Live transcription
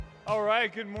All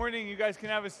right, good morning. You guys can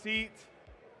have a seat.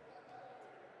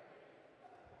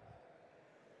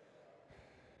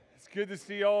 It's good to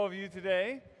see all of you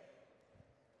today.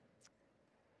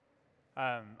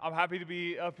 I'm happy to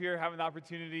be up here having the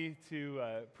opportunity to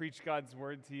preach God's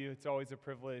word to you. It's always a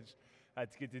privilege to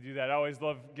get to do that. I always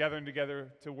love gathering together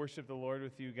to worship the Lord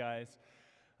with you guys.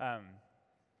 I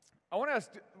want to ask,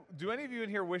 do any of you in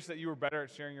here wish that you were better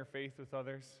at sharing your faith with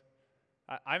others?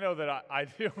 I know that I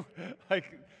do.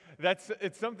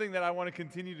 It's something that I want to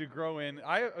continue to grow in.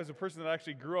 I was a person that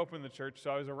actually grew up in the church,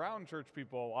 so I was around church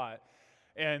people a lot.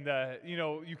 And,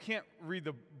 you can't read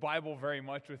the Bible very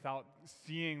much without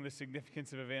seeing the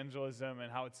significance of evangelism and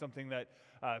how it's something that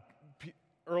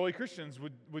early Christians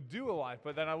would do a lot.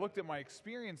 But then I looked at my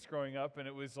experience growing up, and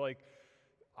it was like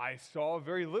I saw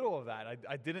very little of that.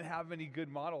 I didn't have any good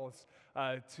models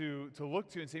to look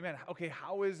to and say, man, okay,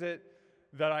 how is it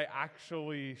that I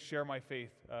actually share my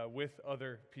faith with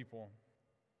other people?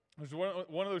 It was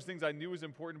one of those things I knew was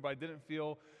important, but I didn't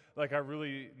feel like I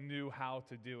really knew how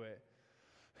to do it.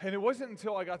 And it wasn't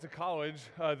until I got to college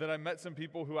that I met some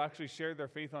people who actually shared their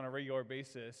faith on a regular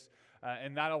basis,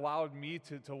 and that allowed me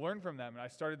to learn from them. And I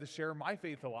started to share my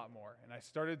faith a lot more, and I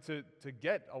started to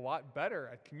get a lot better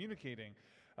at communicating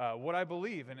what I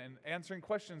believe and answering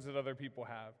questions that other people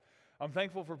have. I'm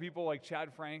thankful for people like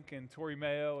Chad Frank and Tori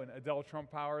Mayo and Adele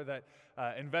Trump-Power that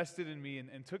invested in me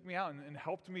and took me out and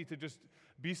helped me to just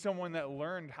be someone that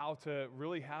learned how to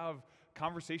really have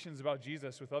conversations about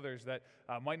Jesus with others that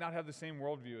might not have the same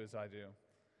worldview as I do.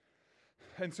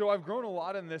 And so I've grown a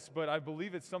lot in this, but I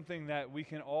believe it's something that we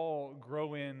can all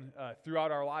grow in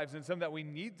throughout our lives, and something that we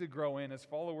need to grow in as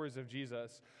followers of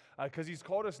Jesus, because he's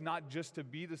called us not just to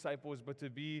be disciples, but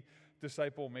to be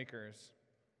disciple makers.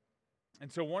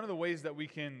 And so one of the ways that we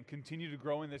can continue to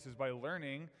grow in this is by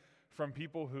learning from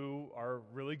people who are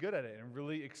really good at it and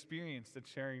really experienced at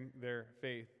sharing their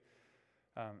faith.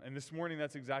 And this morning,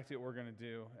 that's exactly what we're going to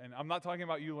do. And I'm not talking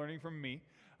about you learning from me.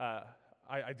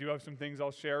 I do have some things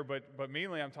I'll share, but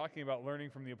mainly I'm talking about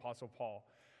learning from the Apostle Paul,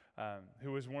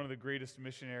 who was one of the greatest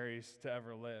missionaries to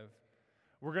ever live.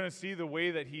 We're going to see the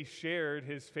way that he shared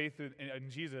his faith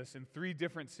in Jesus in 3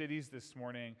 different cities this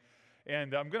morning.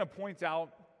 And I'm going to point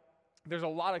out, there's a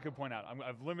lot I could point out.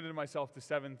 I've limited myself to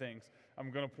 7 things I'm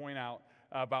going to point out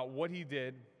about what he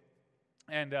did,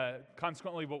 and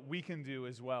consequently what we can do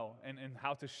as well, and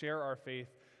how to share our faith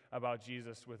about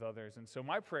Jesus with others. And so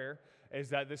my prayer is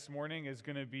that this morning is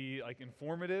going to be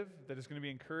informative, that it's going to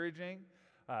be encouraging,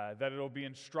 that it'll be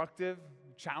instructive,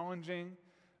 challenging,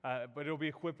 but it'll be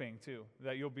equipping too,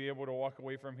 that you'll be able to walk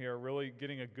away from here really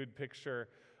getting a good picture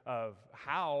of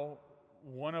how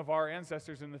one of our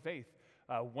ancestors in the faith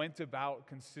went about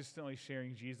consistently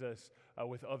sharing Jesus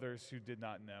with others who did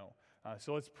not know.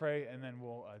 So let's pray, and then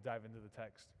we'll dive into the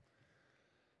text.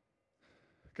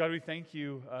 God, we thank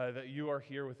you that you are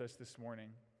here with us this morning.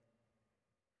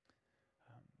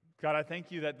 God, I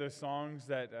thank you that the songs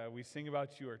that we sing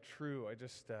about you are true. I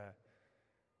just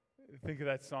think of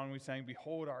that song we sang,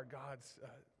 Behold Our God's,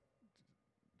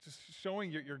 just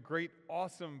showing your great,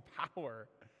 awesome power.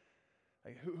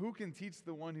 Who can teach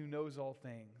the one who knows all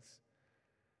things?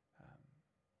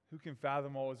 Who can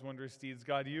fathom all his wondrous deeds?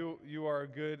 God, you are a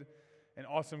good and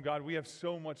awesome God. We have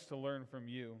so much to learn from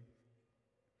you.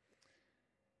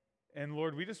 And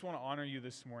Lord, we just want to honor you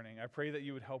this morning. I pray that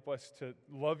you would help us to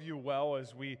love you well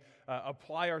as we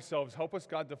apply ourselves. Help us,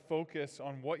 God, to focus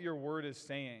on what your word is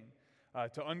saying,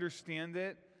 to understand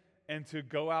it, and to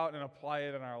go out and apply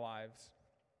it in our lives.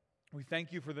 We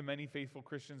thank you for the many faithful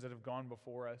Christians that have gone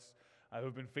before us, who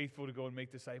have been faithful to go and make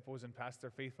disciples and pass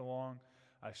their faith along,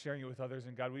 sharing it with others.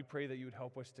 And God, we pray that you would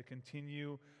help us to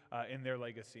continue in their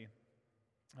legacy.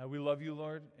 We love you,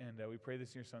 Lord, and we pray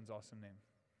this in your Son's awesome name.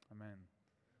 Amen.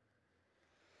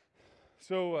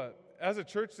 So as a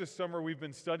church this summer, we've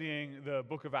been studying the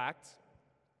book of Acts.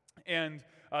 And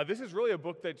this is really a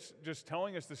book that's just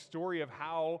telling us the story of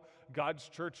how God's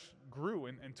church grew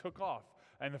and took off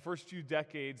in the first few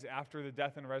decades after the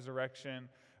death and resurrection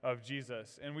of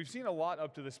Jesus. And we've seen a lot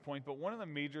up to this point, but one of the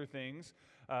major things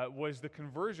was the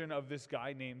conversion of this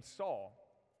guy named Saul.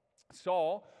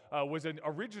 Saul was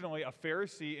originally a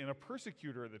Pharisee and a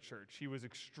persecutor of the church. He was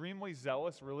extremely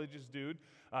zealous, religious dude,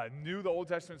 knew the Old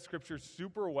Testament scriptures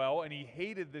super well, and he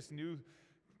hated this new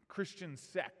Christian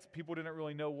sect. People didn't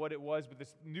really know what it was, but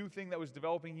this new thing that was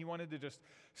developing, he wanted to just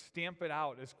stamp it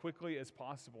out as quickly as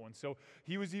possible. And so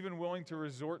he was even willing to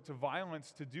resort to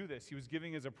violence to do this. He was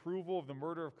giving his approval of the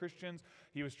murder of Christians.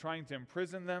 He was trying to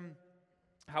imprison them.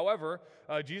 However,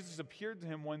 Jesus appeared to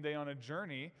him one day on a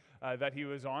journey that he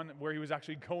was on, where he was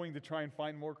actually going to try and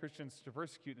find more Christians to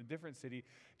persecute in a different city.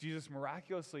 Jesus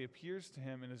miraculously appears to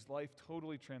him, and his life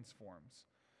totally transforms.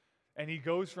 And he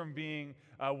goes from being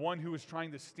one who was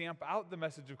trying to stamp out the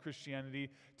message of Christianity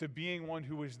to being one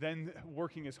who was then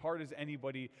working as hard as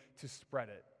anybody to spread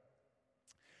it.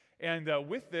 And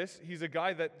with this, he's a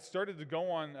guy that started to go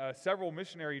on several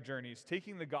missionary journeys,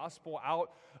 taking the gospel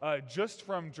out just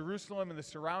from Jerusalem and the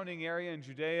surrounding area in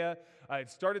Judea.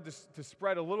 It started to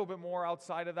spread a little bit more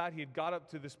outside of that. He had got up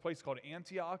to this place called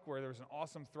Antioch, where there was an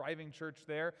awesome, thriving church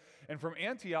there. And from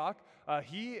Antioch,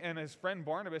 he and his friend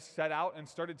Barnabas set out and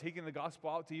started taking the gospel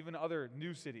out to even other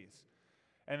new cities.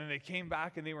 And then they came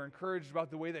back and they were encouraged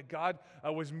about the way that God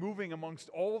was moving amongst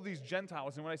all of these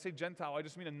Gentiles. And when I say Gentile, I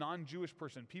just mean a non-Jewish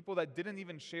person, people that didn't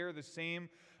even share the same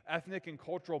ethnic and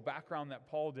cultural background that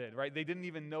Paul did, right? They didn't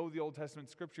even know the Old Testament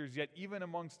scriptures, yet even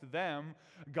amongst them,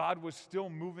 God was still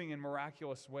moving in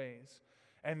miraculous ways.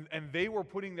 And they were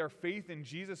putting their faith in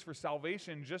Jesus for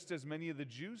salvation, just as many of the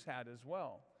Jews had as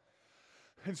well.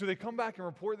 And so they come back and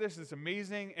report this, it's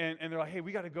amazing, and they're like, hey,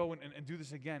 we got to go and do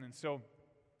this again. And so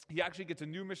he actually gets a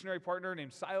new missionary partner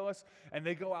named Silas, and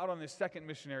they go out on this second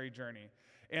missionary journey.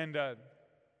 And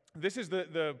this is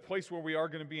the place where we are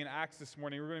going to be in Acts this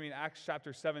morning. We're going to be in Acts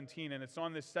chapter 17, and it's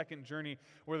on this second journey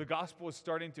where the gospel is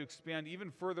starting to expand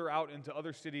even further out into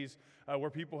other cities where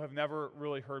people have never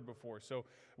really heard before. So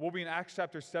we'll be in Acts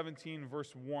chapter 17,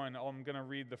 verse 1. I'm going to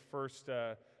read the first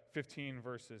 15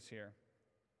 verses here.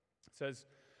 It says,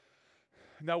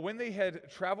 "Now when they had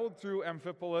traveled through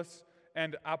Amphipolis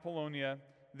and Apollonia,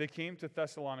 they came to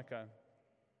Thessalonica,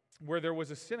 where there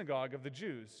was a synagogue of the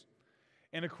Jews.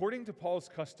 And according to Paul's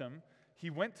custom, he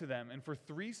went to them and for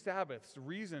 3 Sabbaths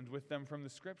reasoned with them from the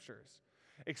Scriptures,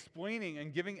 explaining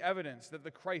and giving evidence that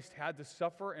the Christ had to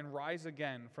suffer and rise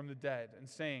again from the dead, and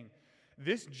saying,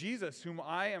 'This Jesus whom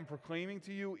I am proclaiming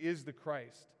to you is the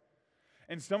Christ.'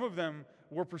 And some of them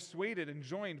were persuaded and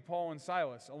joined Paul and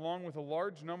Silas, along with a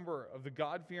large number of the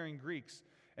God-fearing Greeks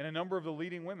and a number of the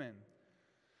leading women.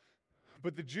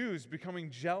 But the Jews,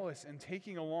 becoming jealous and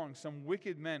taking along some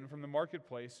wicked men from the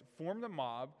marketplace, formed a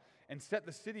mob and set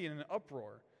the city in an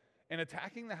uproar. And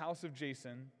attacking the house of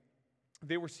Jason,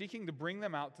 they were seeking to bring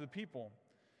them out to the people.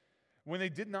 When they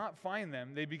did not find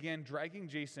them, they began dragging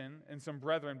Jason and some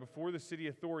brethren before the city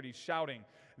authorities, shouting,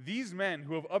 'These men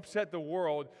who have upset the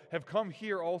world have come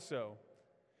here also.'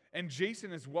 And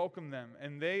Jason has welcomed them,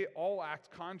 and they all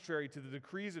act contrary to the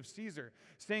decrees of Caesar,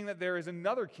 saying that there is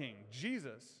another king,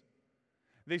 Jesus.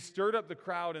 They stirred up the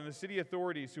crowd and the city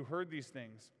authorities who heard these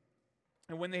things.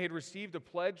 And when they had received a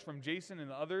pledge from Jason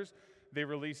and the others, they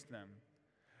released them.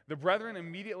 The brethren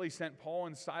immediately sent Paul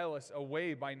and Silas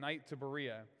away by night to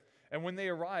Berea. And when they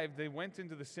arrived, they went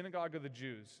into the synagogue of the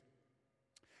Jews.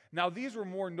 Now these were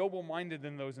more noble-minded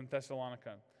than those in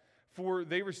Thessalonica, for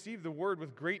they received the word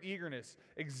with great eagerness,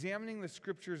 examining the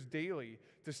Scriptures daily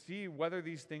to see whether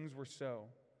these things were so.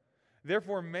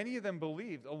 Therefore many of them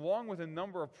believed, along with a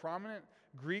number of prominent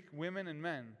Greek women and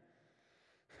men.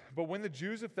 But when the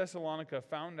Jews of Thessalonica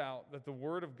found out that the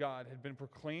word of God had been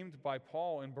proclaimed by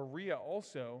Paul in Berea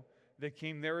also, they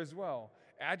came there as well,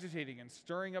 agitating and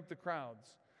stirring up the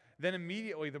crowds. Then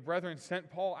immediately the brethren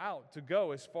sent Paul out to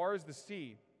go as far as the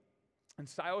sea, and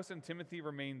Silas and Timothy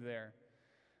remained there.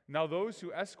 Now those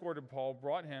who escorted Paul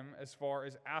brought him as far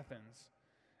as Athens,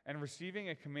 and receiving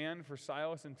a command for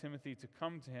Silas and Timothy to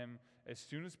come to him as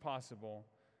soon as possible,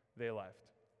 they left."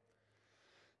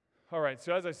 All right,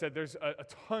 so as I said, there's a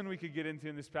ton we could get into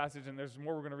in this passage, and there's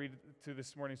more we're going to read to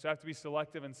this morning, so I have to be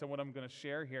selective in what I'm going to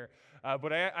share here.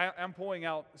 But I'm pulling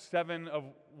out 7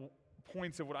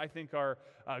 points of what I think are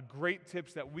great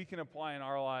tips that we can apply in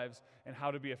our lives and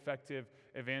how to be effective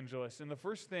evangelists. And the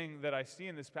first thing that I see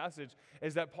in this passage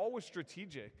is that Paul was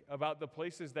strategic about the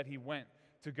places that he went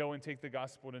to go and take the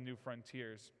gospel to new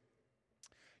frontiers.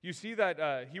 You see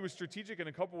that he was strategic in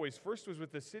a couple ways. First was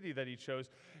with the city that he chose.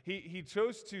 He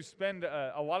chose to spend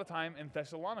a lot of time in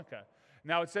Thessalonica.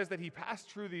 Now it says that he passed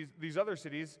through these other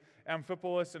cities,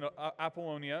 Amphipolis and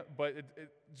Apollonia, but it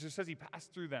just says he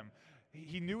passed through them.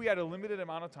 He knew he had a limited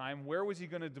amount of time. Where was he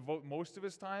going to devote most of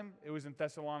his time? It was in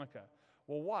Thessalonica.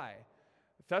 Well, why?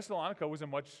 Thessalonica was a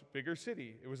much bigger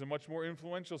city. It was a much more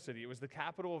influential city. It was the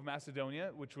capital of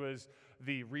Macedonia, which was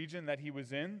the region that he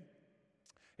was in.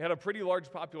 It had a pretty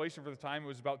large population for the time. It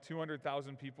was about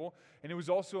 200,000 people, and it was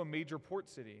also a major port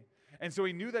city. And so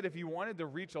he knew that if he wanted to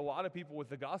reach a lot of people with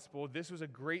the gospel, this was a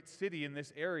great city in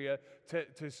this area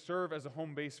to serve as a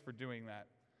home base for doing that.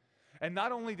 And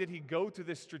not only did he go to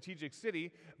this strategic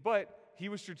city, but he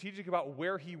was strategic about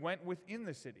where he went within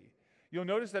the city. You'll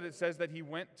notice that it says that he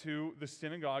went to the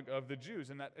synagogue of the Jews,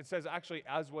 and that it says actually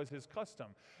as was his custom.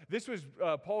 This was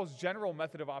Paul's general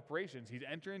method of operations. He'd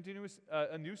enter into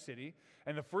a new city,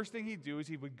 and the first thing he'd do is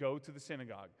he would go to the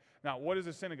synagogue. Now, what is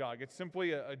a synagogue? It's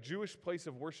simply a Jewish place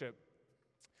of worship.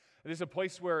 It is a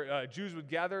place where Jews would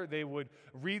gather. They would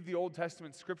read the Old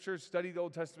Testament scriptures, study the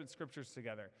Old Testament scriptures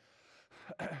together.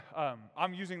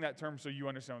 I'm using that term so you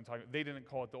understand what I'm talking about. They didn't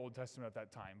call it the Old Testament at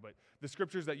that time, but the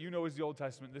scriptures that you know as the Old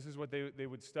Testament, this is what they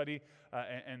would study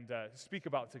and speak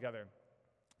about together.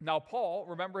 Now, Paul,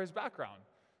 remember his background.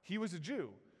 He was a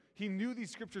Jew. He knew these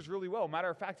scriptures really well. Matter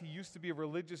of fact, he used to be a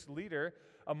religious leader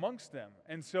amongst them.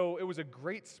 And so it was a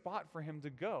great spot for him to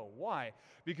go. Why?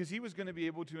 Because he was going to be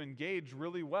able to engage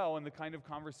really well in the kind of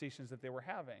conversations that they were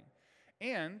having.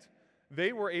 And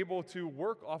they were able to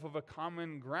work off of a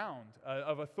common ground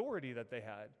of authority that they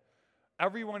had.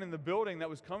 Everyone in the building that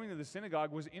was coming to the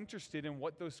synagogue was interested in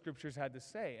what those scriptures had to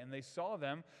say, and they saw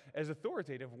them as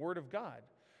authoritative, Word of God.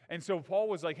 And so Paul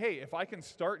was like, hey, if I can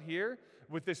start here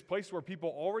with this place where people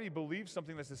already believe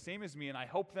something that's the same as me, and I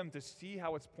help them to see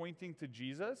how it's pointing to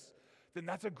Jesus, then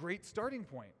that's a great starting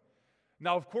point.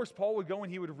 Now, of course, Paul would go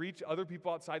and he would reach other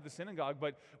people outside the synagogue,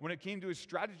 but when it came to his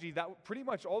strategy, that pretty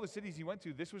much all the cities he went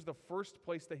to, this was the first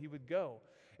place that he would go.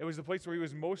 It was the place where he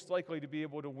was most likely to be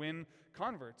able to win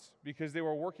converts because they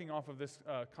were working off of this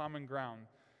common ground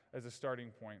as a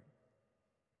starting point.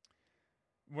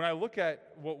 When I look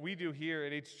at what we do here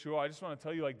at H2O, I just want to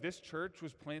tell you, like, this church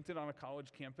was planted on a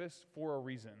college campus for a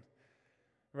reason.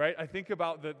 Right? I think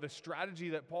about the strategy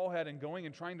that Paul had in going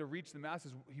and trying to reach the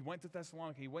masses. He went to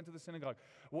Thessalonica. He went to the synagogue.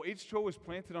 Well, H2O was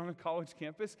planted on a college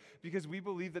campus because we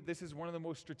believe that this is one of the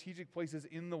most strategic places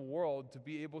in the world to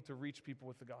be able to reach people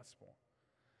with the gospel.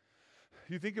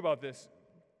 You think about this.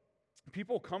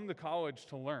 People come to college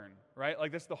to learn, right?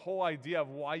 Like, that's the whole idea of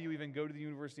why you even go to the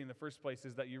university in the first place,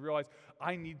 is that you realize,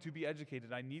 I need to be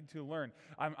educated. I need to learn.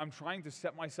 I'm trying to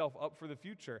set myself up for the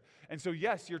future. And so,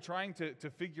 yes, you're trying to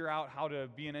figure out how to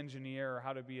be an engineer or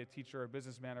how to be a teacher or a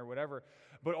businessman or whatever.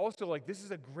 But also, like, this is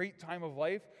a great time of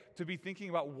life to be thinking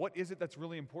about what is it that's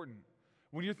really important.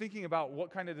 When you're thinking about what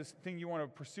kind of this thing you want to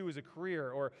pursue as a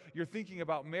career, or you're thinking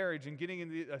about marriage and getting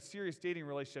into a serious dating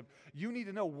relationship, you need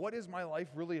to know, what is my life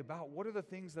really about? What are the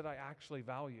things that I actually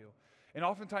value? And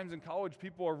oftentimes in college,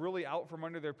 people are really out from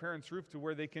under their parents' roof to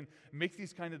where they can make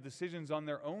these kind of decisions on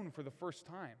their own for the first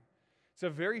time. It's a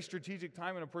very strategic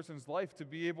time in a person's life to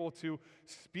be able to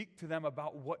speak to them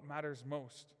about what matters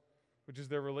most, which is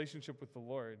their relationship with the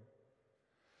Lord.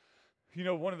 You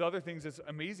know, one of the other things that's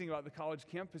amazing about the college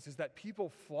campus is that people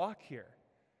flock here.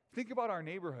 Think about our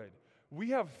neighborhood.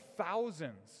 We have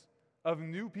thousands of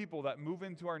new people that move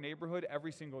into our neighborhood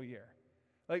every single year.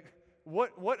 Like,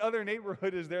 what other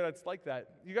neighborhood is there that's like that?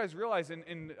 You guys realize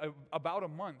in about a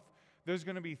month, there's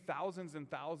going to be thousands and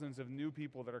thousands of new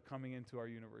people that are coming into our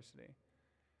university.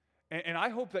 And I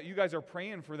hope that you guys are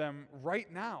praying for them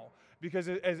right now, because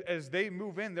as they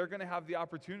move in, they're going to have the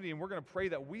opportunity, and we're going to pray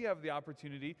that we have the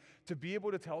opportunity to be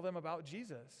able to tell them about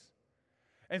Jesus.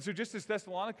 And so just as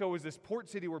Thessalonica was this port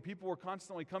city where people were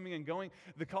constantly coming and going,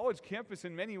 the college campus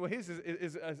in many ways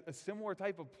is a similar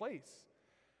type of place.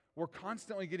 We're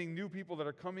constantly getting new people that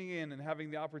are coming in and having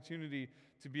the opportunity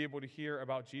to be able to hear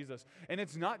about Jesus. And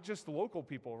it's not just local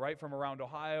people, right, from around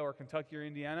Ohio or Kentucky or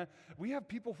Indiana. We have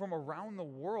people from around the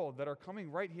world that are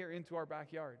coming right here into our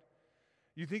backyard.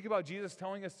 You think about Jesus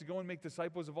telling us to go and make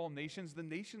disciples of all nations. The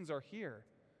nations are here.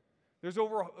 There's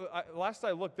last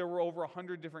I looked, there were over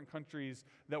 100 different countries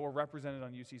that were represented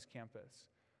on UC's campus.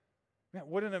 Man,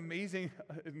 what an amazing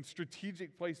and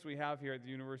strategic place we have here at the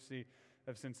University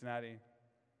of Cincinnati.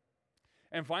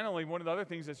 And finally, one of the other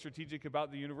things that's strategic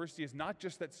about the university is not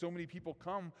just that so many people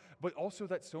come, but also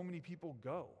that so many people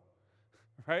go,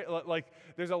 right? Like,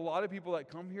 there's a lot of people that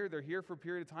come here, they're here for a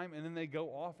period of time, and then they go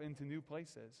off into new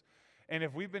places. And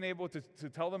if we've been able to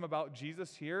tell them about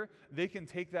Jesus here, they can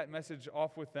take that message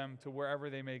off with them to wherever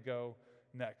they may go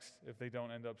next if they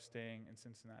don't end up staying in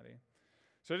Cincinnati.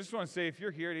 So I just want to say, if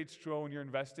you're here at H2O and you're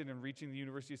invested in reaching the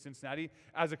University of Cincinnati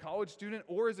as a college student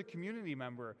or as a community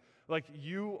member, like,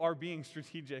 you are being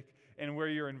strategic in where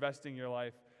you're investing your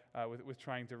life with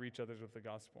trying to reach others with the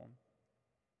gospel.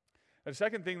 The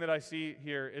second thing that I see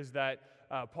here is that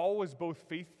Paul was both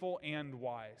faithful and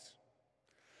wise.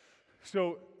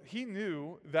 So he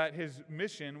knew that his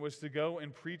mission was to go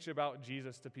and preach about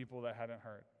Jesus to people that hadn't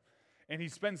heard. And he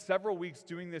spent several weeks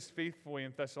doing this faithfully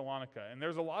in Thessalonica. And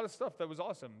there's a lot of stuff that was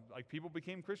awesome. Like, people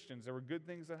became Christians. There were good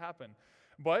things that happened.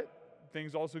 But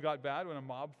things also got bad when a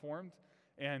mob formed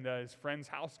and his friend's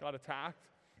house got attacked.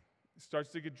 He starts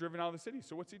to get driven out of the city.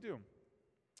 So what's he do?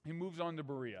 He moves on to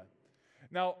Berea.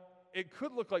 Now, it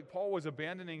could look like Paul was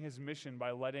abandoning his mission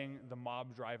by letting the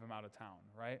mob drive him out of town,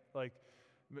 right? Like,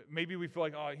 maybe we feel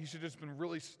like, oh, he should have just been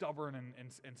really stubborn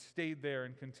and stayed there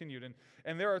and continued.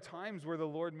 And there are times where the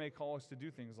Lord may call us to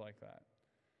do things like that.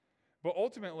 But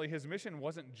ultimately, his mission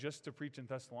wasn't just to preach in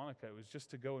Thessalonica. It was just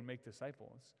to go and make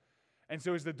disciples. And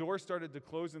so as the door started to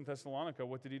close in Thessalonica,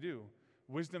 what did he do?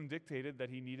 Wisdom dictated that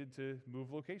he needed to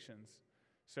move locations.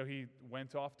 So he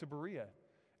went off to Berea.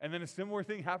 And then a similar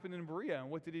thing happened in Berea. And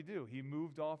what did he do? He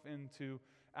moved off into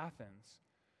Athens.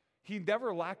 He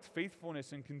never lacked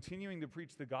faithfulness in continuing to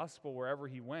preach the gospel wherever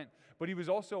he went. But he was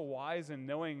also wise in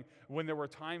knowing when there were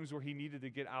times where he needed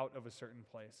to get out of a certain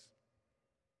place.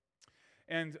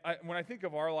 And when I think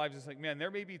of our lives, it's like, man,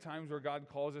 there may be times where God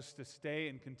calls us to stay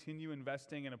and continue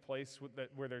investing in a place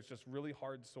where there's just really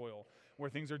hard soil, where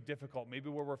things are difficult, maybe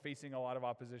where we're facing a lot of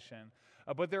opposition.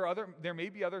 But there may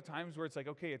be other times where it's like,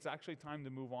 okay, it's actually time to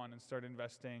move on and start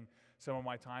investing some of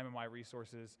my time and my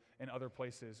resources in other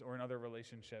places or in other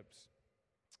relationships.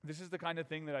 This is the kind of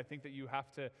thing that I think that you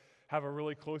have to have a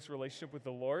really close relationship with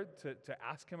the Lord to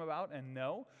ask him about and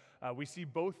know. We see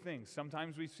both things.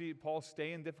 Sometimes we see Paul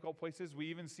stay in difficult places. We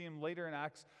even see him later in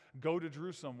Acts go to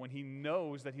Jerusalem when he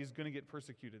knows that he's going to get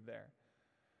persecuted there.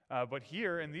 But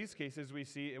here, in these cases, we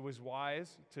see it was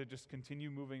wise to just continue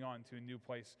moving on to a new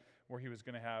place where he was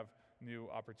going to have new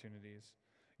opportunities.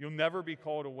 You'll never be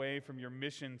called away from your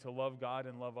mission to love God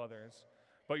and love others,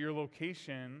 but your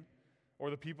location or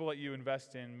the people that you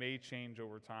invest in may change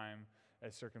over time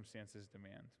as circumstances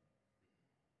demand.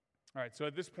 All right, so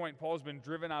at this point, Paul's been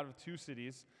driven out of 2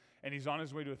 cities, and he's on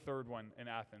his way to a third one in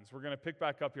Athens. We're going to pick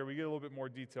back up here. We get a little bit more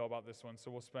detail about this one,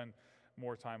 so we'll spend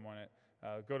more time on it.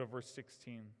 Go to verse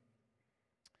 16.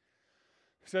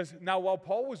 It says, "Now while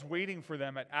Paul was waiting for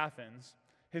them at Athens,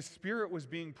 his spirit was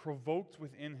being provoked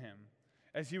within him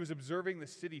as he was observing the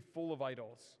city full of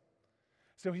idols.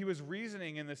 So he was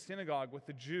reasoning in the synagogue with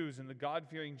the Jews and the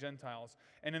God-fearing Gentiles,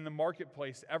 and in the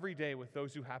marketplace every day with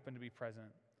those who happened to be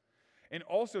present. And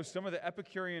also some of the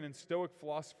Epicurean and Stoic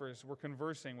philosophers were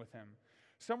conversing with him.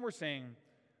 Some were saying,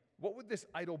 'What would this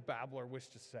idle babbler wish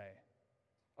to say?'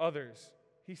 Others,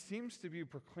 'He seems to be a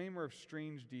proclaimer of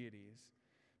strange deities,'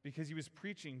 because he was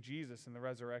preaching Jesus and the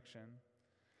resurrection.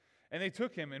 And they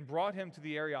took him and brought him to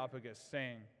the Areopagus,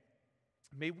 saying,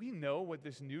 'May we know what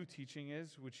this new teaching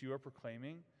is which you are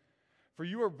proclaiming? For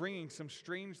you are bringing some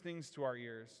strange things to our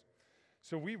ears.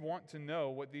 So we want to know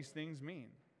what these things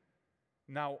mean.'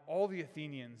 Now all the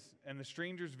Athenians and the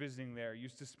strangers visiting there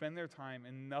used to spend their time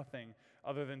in nothing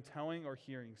other than telling or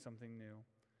hearing something new.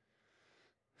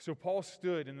 So Paul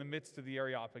stood in the midst of the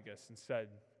Areopagus and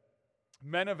said,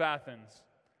 'Men of Athens,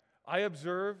 I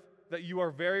observe that you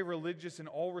are very religious in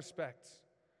all respects.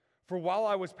 For while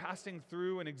I was passing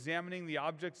through and examining the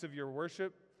objects of your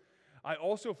worship, I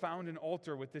also found an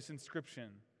altar with this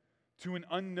inscription, "To an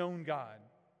unknown God."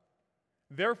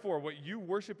 Therefore, what you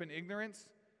worship in ignorance,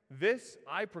 this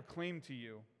I proclaim to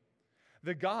you.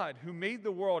 The God who made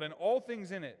the world and all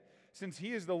things in it, since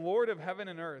he is the Lord of heaven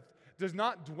and earth, does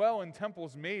not dwell in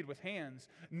temples made with hands,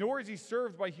 nor is he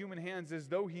served by human hands as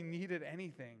though he needed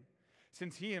anything,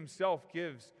 since he himself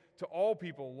gives to all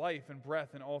people life and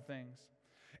breath in all things.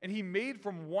 And he made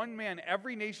from one man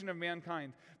every nation of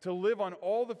mankind to live on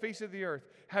all the face of the earth,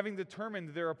 having determined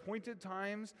their appointed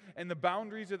times and the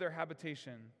boundaries of their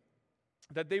habitation,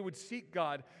 that they would seek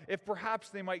God, if perhaps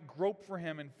they might grope for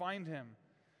him and find him,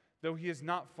 though he is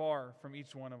not far from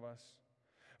each one of us.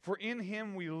 For in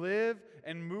him we live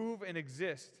and move and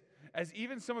exist, as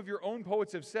even some of your own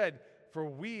poets have said, for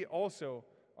we also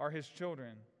are his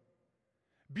children.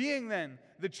 Being then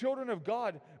the children of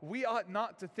God, we ought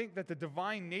not to think that the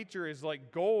divine nature is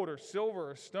like gold or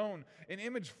silver or stone, an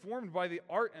image formed by the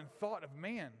art and thought of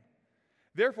man.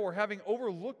 Therefore, having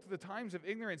overlooked the times of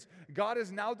ignorance, God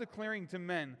is now declaring to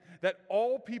men that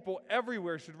all people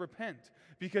everywhere should repent,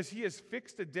 because he has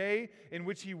fixed a day in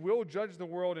which he will judge the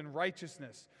world in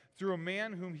righteousness through a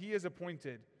man whom he has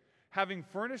appointed, having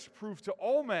furnished proof to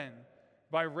all men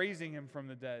by raising him from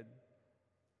the dead.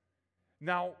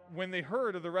 Now, when they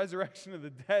heard of the resurrection of the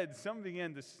dead, some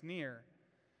began to sneer.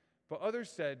 But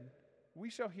others said, 'We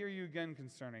shall hear you again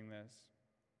concerning this.'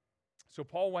 So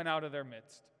Paul went out of their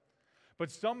midst.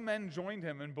 But some men joined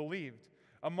him and believed,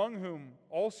 among whom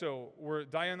also were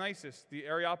Dionysius the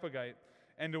Areopagite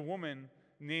and a woman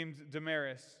named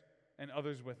Damaris and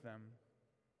others with them."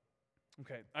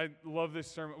 Okay, I love this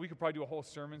sermon. We could probably do a whole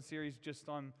sermon series just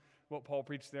on what Paul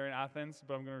preached there in Athens,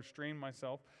 but I'm going to restrain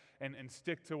myself and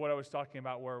stick to what I was talking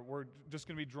about, where we're just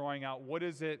going to be drawing out what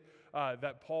is it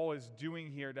that Paul is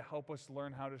doing here to help us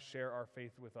learn how to share our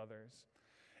faith with others.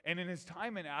 And in his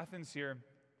time in Athens here,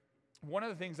 one of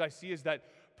the things I see is that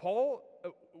Paul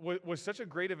was such a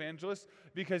great evangelist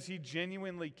because he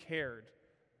genuinely cared.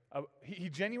 He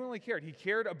genuinely cared. He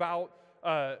cared about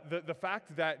the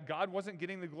fact that God wasn't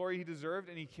getting the glory he deserved,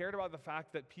 and he cared about the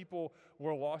fact that people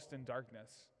were lost in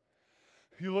darkness.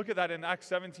 If you look at that in Acts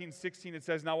 17:16, it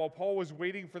says, "Now while Paul was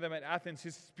waiting for them at Athens,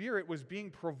 his spirit was being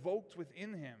provoked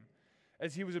within him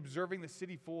as he was observing the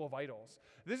city full of idols."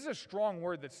 This is a strong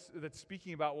word that's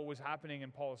speaking about what was happening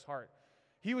in Paul's heart.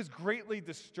 He was greatly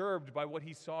disturbed by what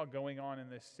he saw going on in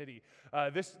this city.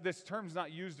 This term's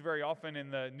not used very often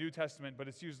in the New Testament, but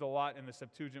it's used a lot in the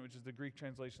Septuagint, which is the Greek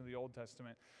translation of the Old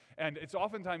Testament. And it's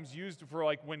oftentimes used for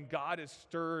like when God is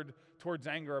stirred towards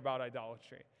anger about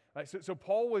idolatry. So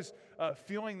Paul was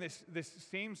feeling this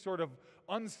same sort of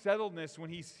unsettledness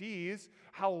when he sees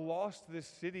how lost this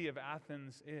city of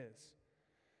Athens is.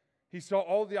 He saw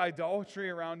all the idolatry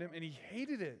around him, and he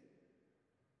hated it.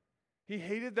 He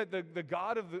hated that the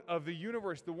God of the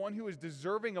universe, the one who is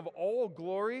deserving of all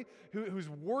glory, who's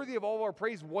worthy of all our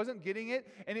praise, wasn't getting it,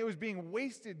 and it was being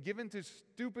wasted, given to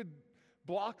stupid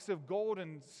blocks of gold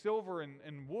and silver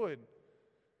and wood.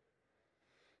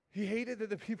 He hated that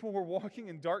the people were walking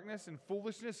in darkness and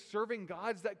foolishness, serving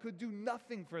gods that could do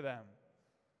nothing for them.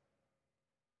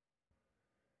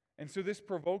 And so this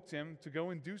provoked him to go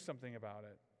and do something about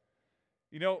it.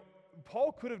 You know,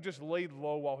 Paul could have just laid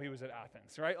low while he was at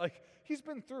Athens, right? Like, he's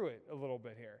been through it a little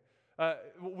bit here.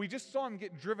 We just saw him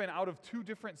get driven out of 2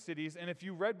 different cities, and if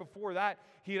you read before that,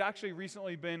 he had actually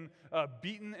recently been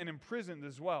beaten and imprisoned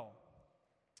as well.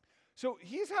 So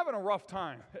he's having a rough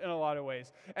time in a lot of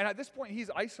ways, and at this point, he's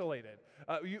isolated.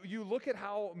 You look at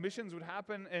how missions would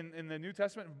happen in the New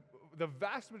Testament. The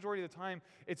vast majority of the time,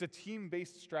 it's a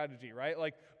team-based strategy, right?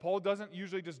 Like, Paul doesn't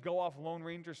usually just go off Lone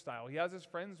Ranger style. He has his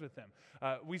friends with him.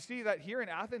 We see that here in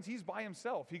Athens, he's by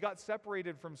himself. He got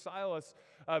separated from Silas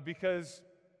because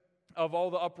of all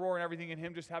the uproar and everything, and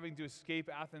him just having to escape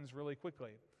Athens really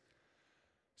quickly.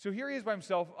 So here he is by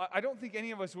himself. I don't think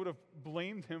any of us would have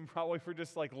blamed him probably for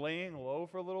just like laying low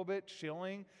for a little bit,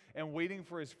 chilling, and waiting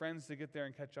for his friends to get there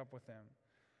and catch up with him.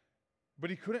 But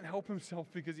he couldn't help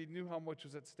himself because he knew how much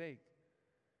was at stake.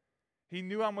 He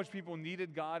knew how much people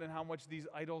needed God and how much these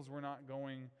idols were not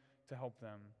going to help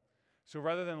them. So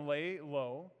rather than lay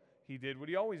low, he did what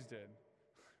he always did,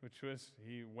 which was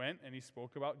he went and he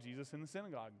spoke about Jesus in the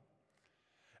synagogue.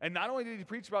 And not only did he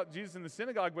preach about Jesus in the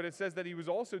synagogue, but it says that he was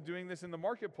also doing this in the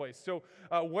marketplace. So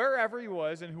wherever he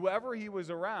was and whoever he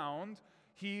was around,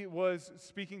 he was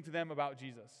speaking to them about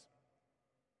Jesus.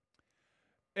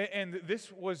 And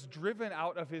this was driven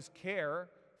out of his care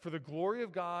for the glory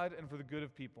of God and for the good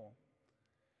of people.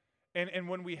 And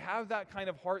when we have that kind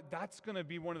of heart, that's going to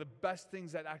be one of the best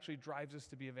things that actually drives us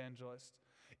to be evangelists.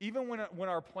 Even when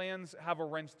our plans have a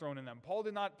wrench thrown in them. Paul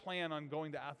did not plan on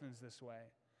going to Athens this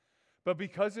way. But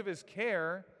because of his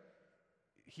care,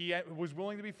 he was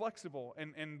willing to be flexible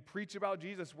and preach about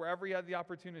Jesus wherever he had the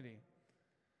opportunity.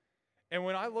 And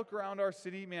when I look around our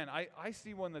city, man, I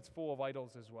see one that's full of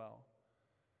idols as well.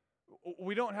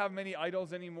 We don't have many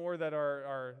idols anymore that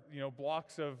are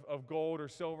blocks of gold or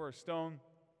silver or stone.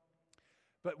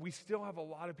 But we still have a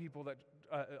lot of people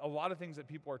a lot of things that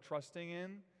people are trusting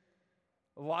in,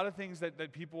 a lot of things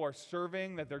that people are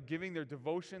serving, that they're giving their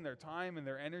devotion, their time, and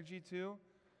their energy to.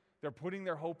 They're putting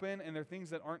their hope in, and they're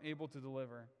things that aren't able to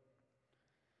deliver.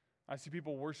 I see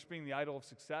people worshiping the idol of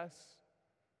success,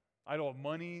 idol of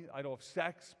money, idol of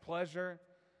sex, pleasure,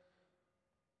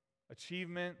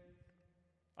 achievement,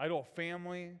 idol of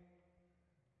family,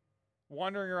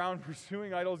 wandering around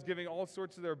pursuing idols, giving all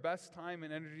sorts of their best time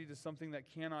and energy to something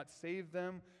that cannot save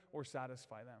them or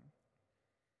satisfy them.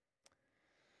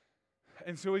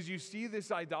 And so as you see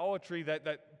this idolatry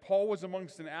that Paul was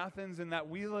amongst in Athens and that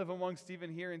we live amongst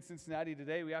even here in Cincinnati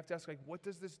today, we have to ask, what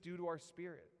does this do to our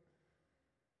spirit?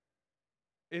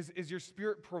 Is your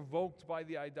spirit provoked by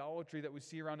the idolatry that we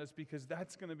see around us? Because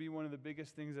that's going to be one of the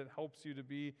biggest things that helps you to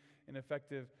be an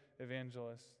effective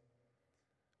evangelist.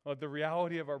 Let the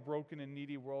reality of our broken and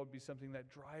needy world be something that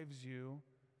drives you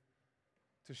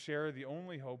to share the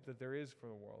only hope that there is for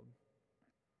the world.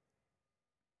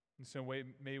 And so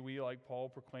may we, like Paul,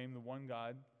 proclaim the one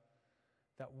God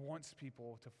that wants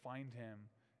people to find him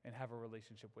and have a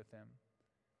relationship with him.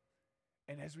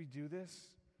 And as we do this,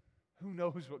 who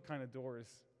knows what kind of doors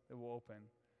it will open,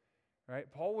 right?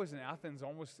 Paul was in Athens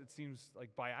almost, it seems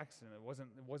like by accident.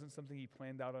 It wasn't something he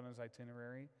planned out on his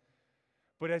itinerary.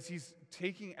 But as he's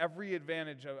taking every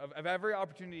advantage of every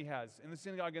opportunity he has in the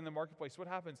synagogue, in the marketplace, what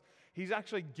happens? He's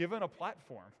actually given a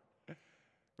platform.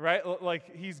 right?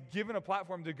 Like he's given a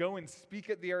platform to go and speak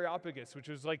at the Areopagus, which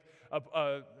is like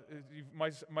you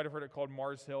might have heard it called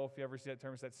Mars Hill. If you ever see that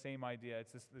term, it's that same idea.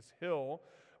 It's this hill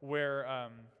where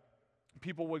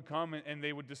people would come and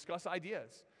they would discuss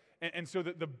ideas. And so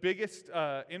the biggest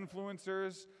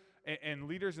influencers and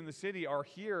leaders in the city are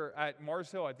here at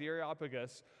Mars Hill, at the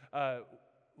Areopagus,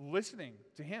 listening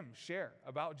to him share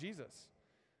about Jesus.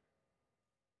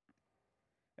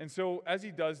 And so as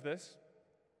he does this,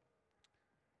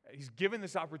 he's given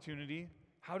this opportunity.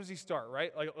 How does he start,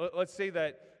 right? Like, let's say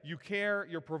that you care,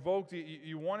 you're provoked,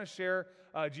 you want to share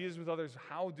Jesus with others.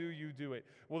 How do you do it?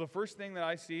 Well, the first thing that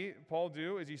I see Paul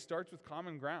do is he starts with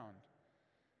common ground,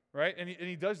 right? And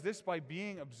he does this by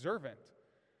being observant.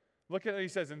 Look at what he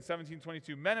says in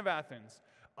 17:22. Men of Athens,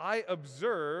 I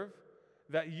observe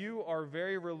that you are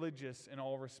very religious in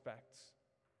all respects.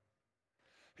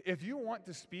 If you want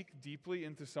to speak deeply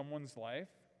into someone's life,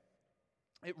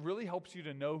 it really helps you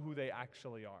to know who they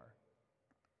actually are.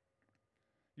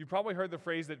 You probably heard the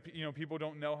phrase that people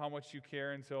don't know how much you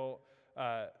care until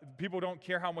people don't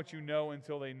care how much you know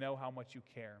until they know how much you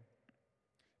care.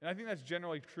 And I think that's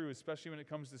generally true, especially when it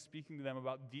comes to speaking to them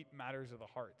about deep matters of the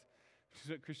heart, which is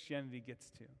what Christianity gets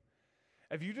to.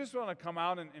 If you just want to come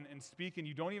out and speak and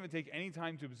you don't even take any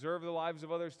time to observe the lives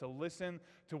of others, to listen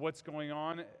to what's going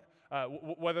on,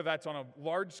 whether that's on a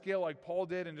large scale like Paul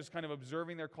did and just kind of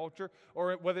observing their culture,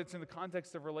 or whether it's in the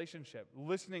context of relationship,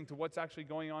 listening to what's actually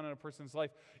going on in a person's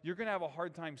life, you're going to have a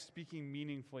hard time speaking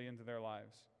meaningfully into their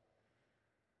lives.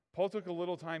 Paul took a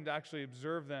little time to actually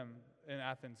observe them in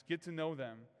Athens, get to know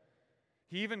them.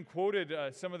 He even quoted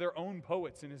some of their own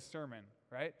poets in his sermon,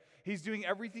 right? He's doing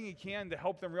everything he can to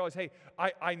help them realize, hey,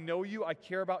 I know you, I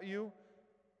care about you,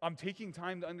 I'm taking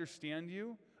time to understand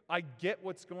you, I get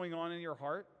what's going on in your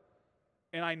heart,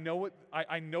 and I know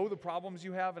the problems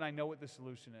you have, and I know what the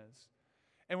solution is.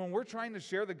 And when we're trying to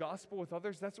share the gospel with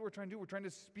others, that's what we're trying to do. We're trying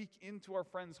to speak into our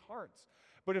friends' hearts.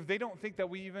 But if they don't think that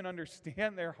we even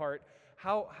understand their heart,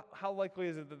 how likely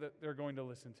is it that they're going to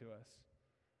listen to us?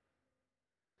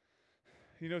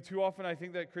 Too often I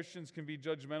think that Christians can be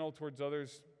judgmental towards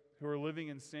others who are living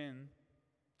in sin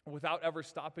without ever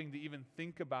stopping to even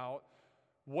think about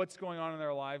what's going on in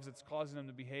their lives that's causing them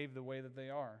to behave the way that they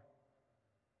are.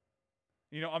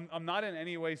 I'm not in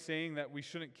any way saying that we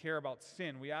shouldn't care about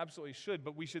sin. We absolutely should,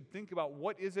 but we should think about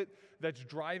what is it that's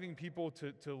driving people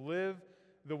to live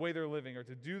the way they're living or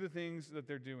to do the things that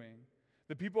they're doing.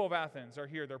 The people of Athens are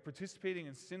here. They're participating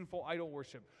in sinful idol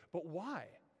worship. But why?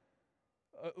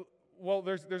 Well,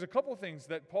 there's a couple things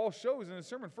that Paul shows in his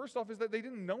sermon. First off is that they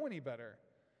didn't know any better.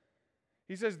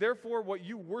 He says, therefore, what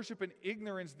you worship in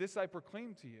ignorance, this I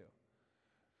proclaim to you.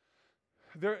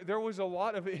 There was a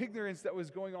lot of ignorance that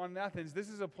was going on in Athens. This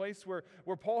is a place where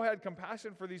Paul had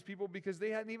compassion for these people because they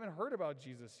hadn't even heard about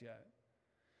Jesus yet.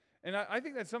 And I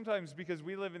think that sometimes because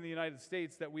we live in the United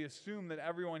States that we assume that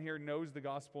everyone here knows the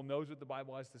gospel, knows what the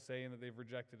Bible has to say, and that they've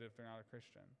rejected it if they're not a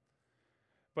Christian.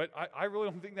 But I really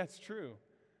don't think that's true.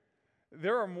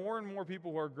 There are more and more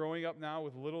people who are growing up now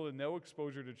with little to no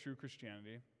exposure to true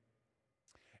Christianity.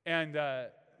 And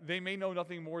they may know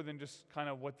nothing more than just kind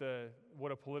of what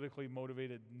a politically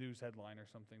motivated news headline or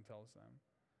something tells them.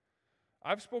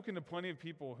 I've spoken to plenty of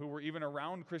people who were even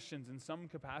around Christians in some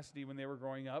capacity when they were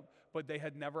growing up, but they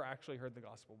had never actually heard the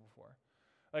gospel before.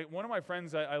 Like one of my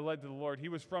friends I led to the Lord, he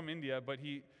was from India, but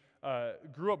he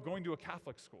grew up going to a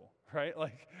Catholic school, right?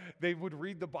 Like they would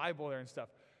read the Bible there and stuff.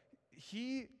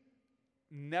 He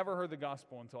never heard the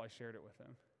gospel until I shared it with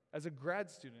him. As a grad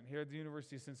student here at the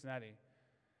University of Cincinnati.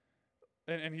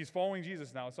 And he's following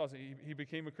Jesus now. It's awesome. He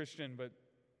became a Christian, but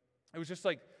it was just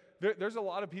like, there's a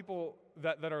lot of people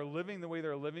that are living the way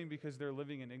they're living because they're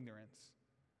living in ignorance.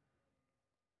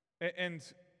 And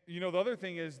the other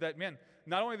thing is that, man,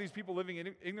 not only are these people living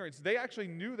in ignorance, they actually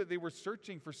knew that they were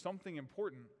searching for something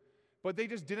important, but they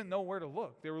just didn't know where to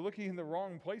look. They were looking in the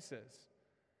wrong places.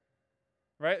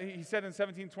 Right? He said in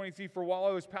 17:23, for while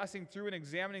I was passing through and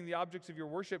examining the objects of your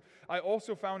worship, I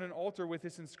also found an altar with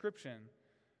this inscription,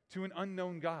 to an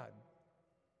unknown God.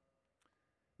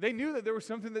 They knew that there was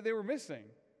something that they were missing.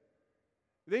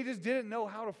 They just didn't know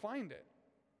how to find it.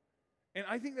 And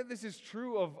I think that this is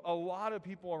true of a lot of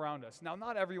people around us. Now,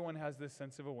 not everyone has this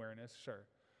sense of awareness, sure.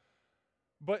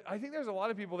 But I think there's a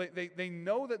lot of people, they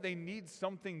know that they need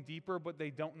something deeper, but they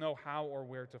don't know how or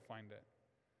where to find it.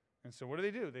 And so what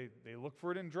do? They look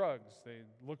for it in drugs. They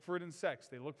look for it in sex.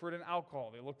 They look for it in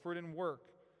alcohol. They look for it in work.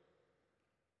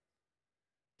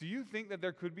 Do you think that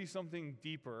there could be something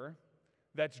deeper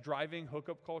that's driving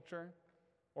hookup culture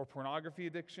or pornography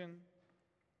addiction?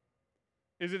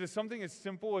 Is it something as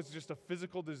simple as just a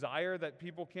physical desire that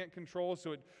people can't control,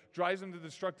 so it drives them to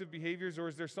destructive behaviors? Or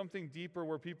is there something deeper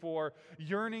where people are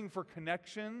yearning for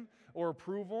connection or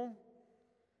approval,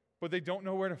 but they don't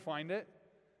know where to find it?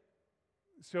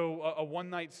 So a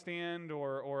one-night stand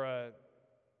or a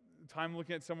time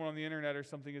looking at someone on the internet or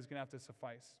something is going to have to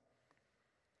suffice.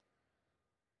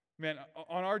 Man,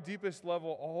 on our deepest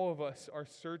level, all of us are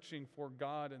searching for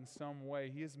God in some way.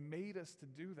 He has made us to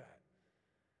do that.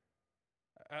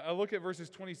 I look at verses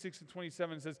 26 and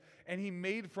 27. It says, "And he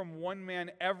made from one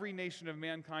man every nation of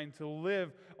mankind to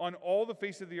live on all the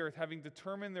face of the earth, having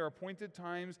determined their appointed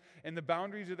times and the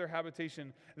boundaries of their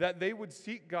habitation, that they would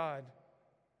seek God,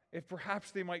 if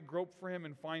perhaps they might grope for him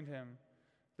and find him,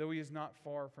 though he is not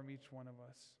far from each one of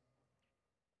us."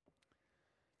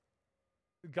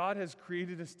 God has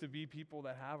created us to be people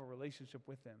that have a relationship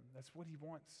with him. That's what he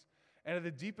wants. And at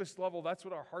the deepest level, that's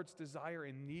what our hearts desire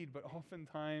and need, but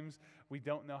oftentimes we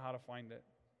don't know how to find it.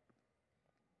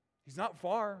 He's not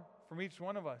far from each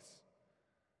one of us.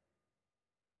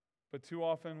 But too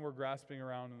often we're grasping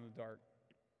around in the dark.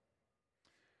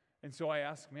 And so I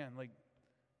ask, man, like,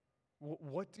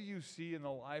 what do you see in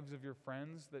the lives of your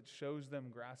friends that shows them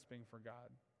grasping for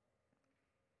God?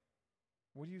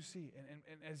 What do you see?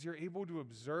 And as you're able to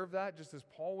observe that, just as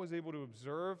Paul was able to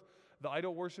observe the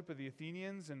idol worship of the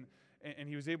Athenians, and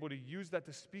he was able to use that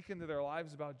to speak into their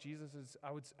lives about Jesus,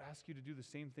 I would ask you to do the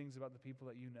same things about the people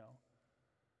that you know.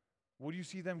 What do you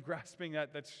see them grasping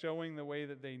at that's showing the way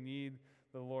that they need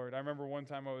the Lord? I remember one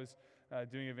time I was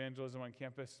doing evangelism on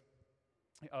campus,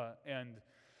 and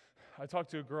I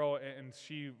talked to a girl, and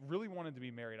she really wanted to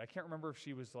be married. I can't remember if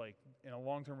she was like in a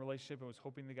long-term relationship and was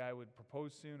hoping the guy would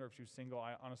propose soon, or if she was single.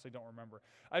 I honestly don't remember.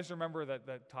 I just remember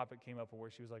that topic came up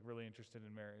where she was like really interested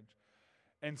in marriage.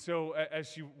 And so as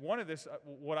she wanted this,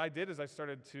 what I did is I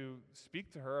started to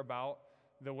speak to her about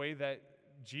the way that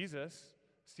Jesus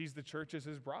sees the church as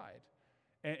his bride.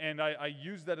 And I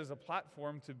used that as a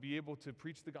platform to be able to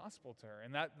preach the gospel to her.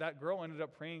 And that girl ended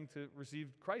up praying to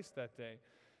receive Christ that day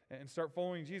and start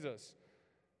following Jesus.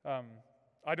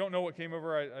 I don't know what came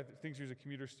over. I think she was a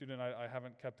commuter student. I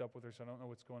haven't kept up with her, so I don't know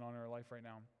what's going on in her life right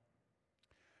now.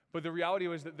 But the reality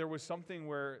was that there was something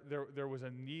where there was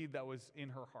a need that was in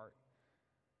her heart,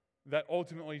 that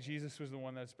ultimately Jesus was the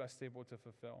one that's best able to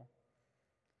fulfill.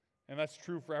 And that's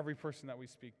true for every person that we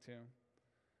speak to.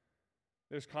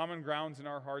 There's common grounds in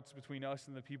our hearts between us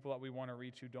and the people that we want to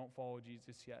reach who don't follow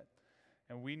Jesus yet.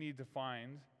 And we need to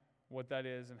find what that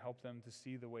is and help them to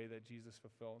see the way that Jesus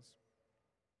fulfills.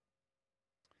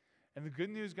 And the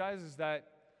good news, guys, is that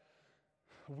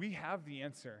we have the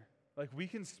answer. Like, we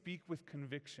can speak with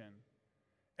conviction.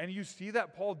 And you see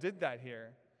that Paul did that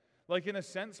here. Like, in a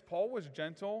sense, Paul was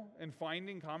gentle in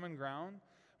finding common ground,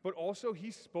 but also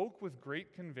he spoke with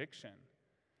great conviction.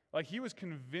 Like, he was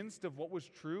convinced of what was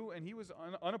true, and he was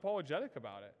unapologetic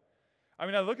about it. I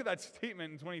mean, I look at that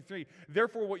statement in 23.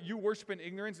 "Therefore, what you worship in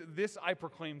ignorance, this I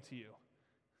proclaim to you."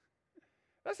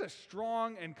 That's a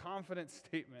strong and confident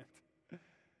statement,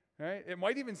 right? It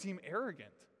might even seem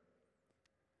arrogant,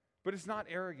 but it's not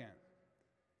arrogant.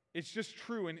 It's just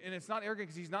true, and it's not arrogant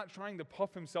because he's not trying to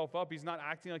puff himself up. He's not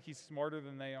acting like he's smarter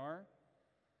than they are,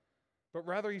 but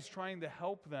rather he's trying to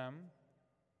help them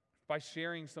by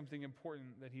sharing something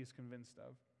important that he's convinced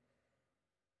of.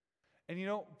 And you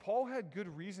know, Paul had good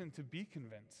reason to be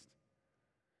convinced,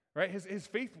 right? His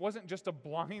faith wasn't just a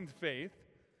blind faith.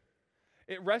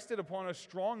 It rested upon a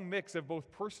strong mix of both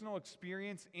personal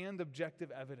experience and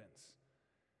objective evidence.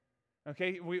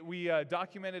 Okay, we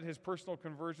documented his personal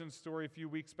conversion story a few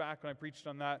weeks back when I preached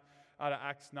on that out of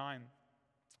Acts 9.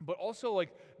 But also,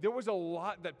 like, there was a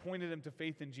lot that pointed him to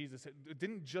faith in Jesus. It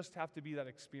didn't just have to be that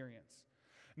experience.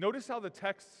 Notice how the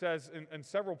text says in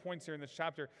several points here in this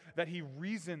chapter that he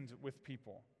reasoned with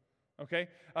people, okay?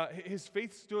 His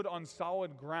faith stood on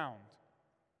solid ground.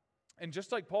 And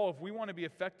just like Paul, if we want to be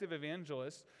effective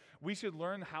evangelists, we should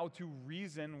learn how to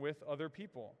reason with other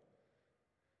people.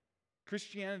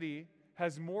 Christianity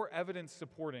has more evidence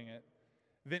supporting it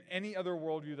than any other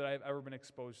worldview that I've ever been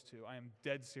exposed to. I am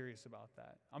dead serious about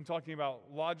that. I'm talking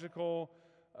about logical,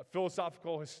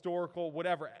 philosophical, historical,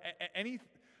 whatever.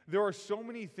 There are so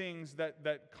many things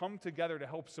that come together to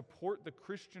help support the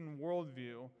Christian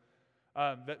worldview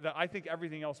that I think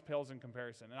everything else pales in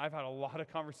comparison. And I've had a lot of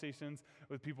conversations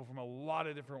with people from a lot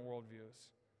of different worldviews.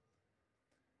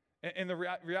 And the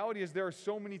reality is there are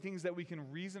so many things that we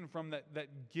can reason from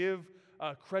that give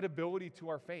credibility to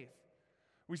our faith.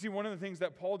 We see one of the things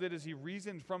that Paul did is he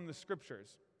reasoned from the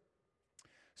Scriptures.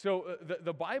 So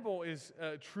the Bible is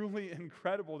a truly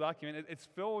incredible document. It's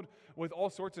filled with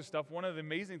all sorts of stuff. One of the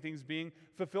amazing things being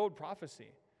fulfilled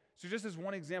prophecy. So just as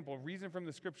one example, reason from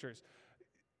the scriptures,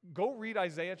 go read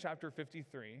Isaiah chapter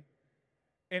 53,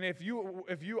 and if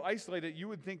you isolate it, you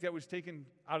would think that was taken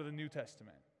out of the New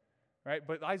Testament, right?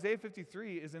 But Isaiah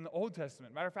 53 is in the Old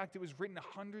Testament. Matter of fact, it was written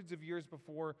hundreds of years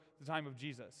before the time of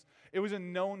Jesus. It was a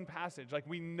known passage. Like,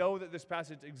 we know that this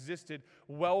passage existed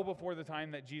well before the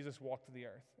time that Jesus walked the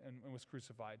earth and was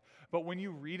crucified. But when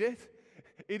you read it,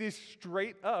 it is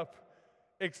straight up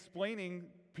explaining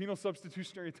penal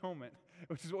substitutionary atonement,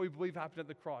 which is what we believe happened at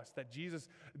the cross, that Jesus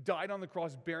died on the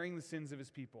cross bearing the sins of his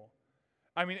people.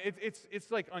 I mean, it's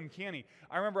like uncanny.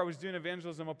 I remember I was doing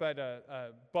evangelism up at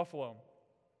Buffalo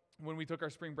when we took our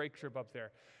spring break trip up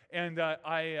there. And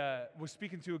I was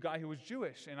speaking to a guy who was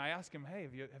Jewish, and I asked him, hey,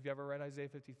 have you ever read Isaiah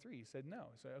 53? He said, no.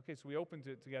 So, okay, so we opened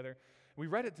it together. We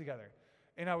read it together.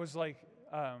 And I was like,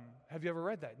 have you ever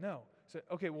read that? No. I said,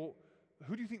 okay, well,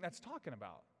 who do you think that's talking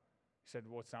about? He said,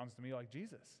 well, it sounds to me like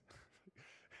Jesus.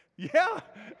 Yeah,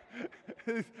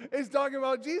 it's talking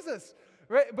about Jesus,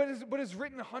 right? But it's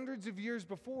written hundreds of years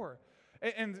before.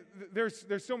 And there's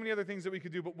so many other things that we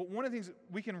could do, but one of the things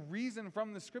we can reason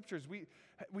from the scriptures,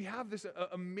 we have this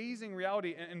amazing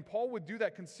reality, and Paul would do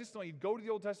that consistently. He'd go to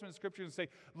the Old Testament scriptures and say,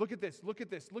 look at this, look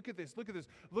at this, look at this, look at this.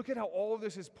 Look at how all of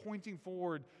this is pointing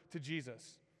forward to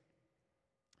Jesus.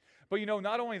 But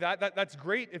not only that's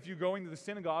great if you go into the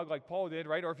synagogue like Paul did,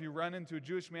 right? Or if you run into a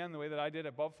Jewish man the way that I did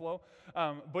at Buffalo.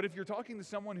 But if you're talking to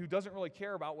someone who doesn't really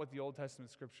care about what the Old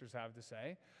Testament scriptures have to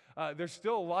say, there's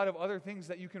still a lot of other things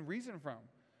that you can reason from.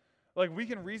 Like, we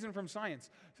can reason from science.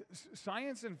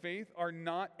 Science and faith are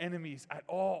not enemies at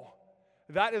all.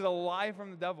 That is a lie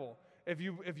from the devil. If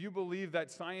you believe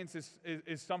that science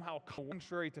is somehow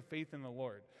contrary to faith in the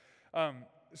Lord.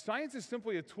 Science is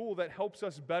simply a tool that helps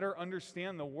us better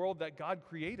understand the world that God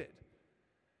created.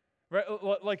 Right?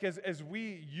 Like, as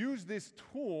we use this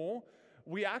tool,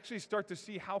 we actually start to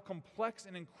see how complex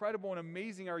and incredible and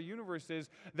amazing our universe is,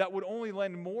 that would only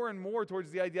lend more and more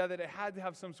towards the idea that it had to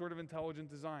have some sort of intelligent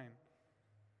design.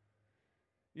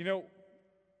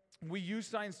 We use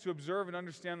science to observe and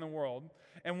understand the world,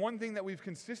 and one thing that we've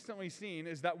consistently seen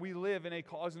is that we live in a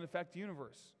cause and effect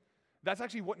universe. That's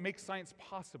actually what makes science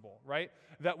possible, right?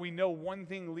 That we know one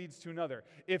thing leads to another.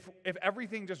 If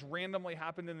everything just randomly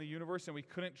happened in the universe and we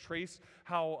couldn't trace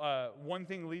how one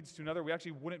thing leads to another, we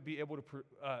actually wouldn't be able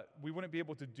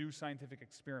to do scientific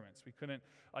experiments. We couldn't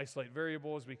isolate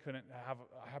variables. We couldn't have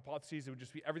hypotheses.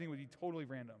 Everything would be totally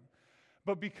random.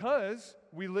 But because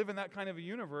we live in that kind of a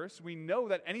universe, we know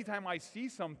that anytime I see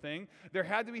something, there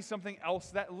had to be something else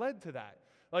that led to that.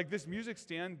 Like, this music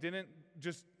stand didn't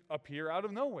just appear out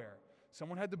of nowhere.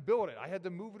 Someone had to build it. I had to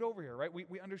move it over here, right?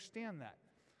 We understand that.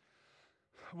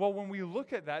 Well, when we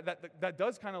look at that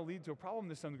does kind of lead to a problem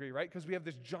to some degree, right? Because we have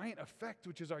this giant effect,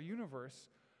 which is our universe.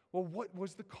 Well, what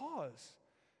was the cause?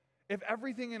 If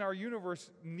everything in our universe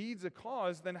needs a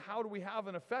cause, then how do we have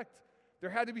an effect? There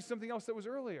had to be something else that was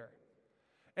earlier.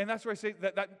 And that's where I say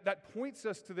that points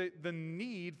us to the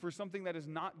need for something that is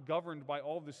not governed by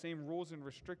all of the same rules and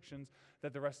restrictions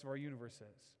that the rest of our universe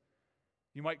is.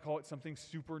 You might call it something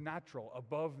supernatural,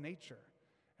 above nature.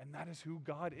 And that is who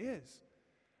God is.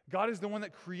 God is the one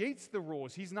that creates the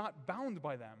rules. He's not bound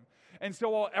by them. And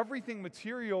so while everything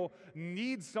material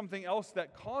needs something else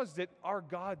that caused it, our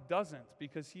God doesn't,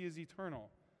 because He is eternal.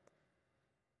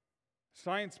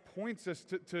 Science points us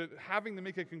to having to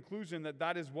make a conclusion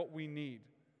that is what we need.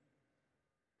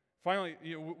 Finally,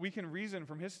 we can reason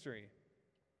from history.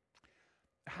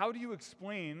 How do you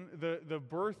explain the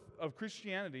birth of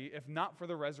Christianity if not for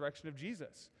the resurrection of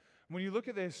Jesus? When you look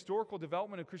at the historical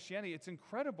development of Christianity, it's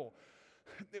incredible.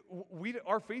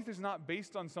 Our faith is not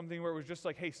based on something where it was just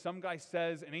like, hey, some guy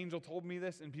says, an angel told me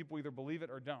this, and people either believe it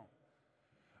or don't.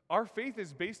 Our faith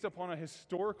is based upon a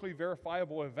historically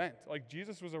verifiable event. Like,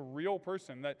 Jesus was a real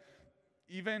person that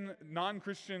even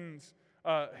non-Christians,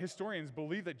 historians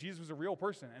believe that Jesus was a real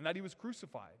person and that He was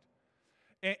crucified.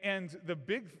 And the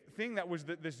big thing that was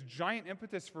this giant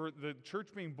impetus for the church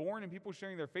being born and people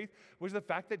sharing their faith was the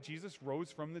fact that Jesus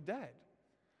rose from the dead.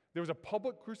 There was a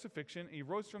public crucifixion, and He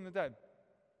rose from the dead.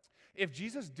 If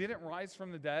Jesus didn't rise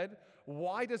from the dead,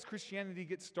 why does Christianity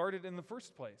get started in the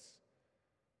first place?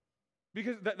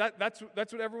 Because that's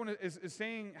what everyone is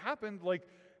saying happened. Like,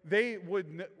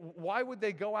 why would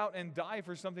they go out and die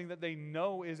for something that they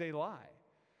know is a lie?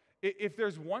 If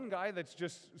there's one guy that's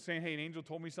just saying, hey, an angel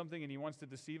told me something and he wants to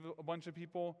deceive a bunch of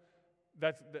people,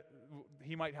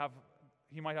 he might have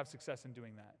success in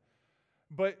doing that.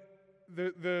 But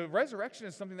the resurrection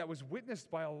is something that was witnessed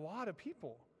by a lot of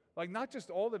people. Like, not just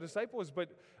all the disciples,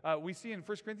 but we see in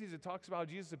 1 Corinthians it talks about how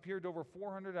Jesus appeared to over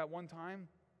 400 at one time.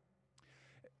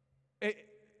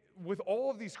 With all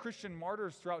of these Christian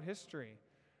martyrs throughout history,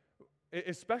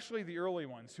 especially the early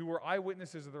ones who were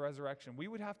eyewitnesses of the resurrection, we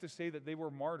would have to say that they were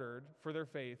martyred for their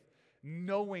faith,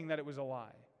 knowing that it was a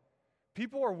lie.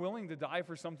 People are willing to die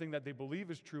for something that they believe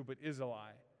is true but is a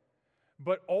lie.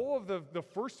 But all of the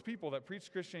first people that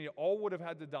preached Christianity all would have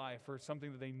had to die for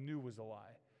something that they knew was a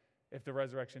lie if the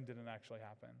resurrection didn't actually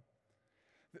happen.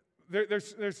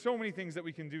 There's so many things that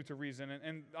we can do to reason,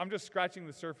 and I'm just scratching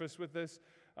the surface with this.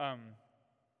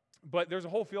 But there's a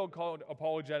whole field called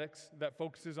apologetics that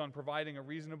focuses on providing a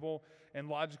reasonable and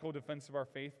logical defense of our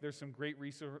faith. There's some great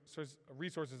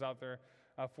resources out there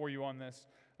for you on this.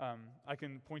 I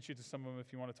can point you to some of them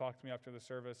if you want to talk to me after the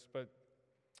service. But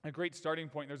a great starting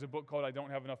point, there's a book called I Don't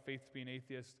Have Enough Faith to Be an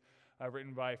Atheist,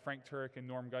 written by Frank Turek and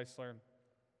Norm Geisler.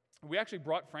 We actually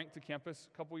brought Frank to campus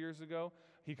a couple years ago.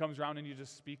 He comes around and he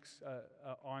just speaks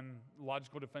on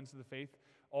logical defense of the faith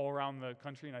all around the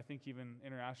country, and I think even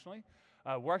internationally.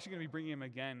 We're actually going to be bringing him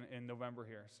again in November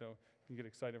here, so you can get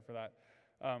excited for that.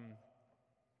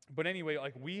 But anyway,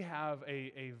 like we have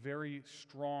a very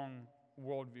strong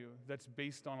worldview that's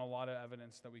based on a lot of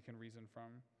evidence that we can reason from.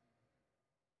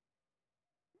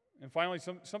 And finally,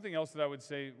 something else that I would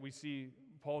say we see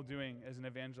Paul doing as an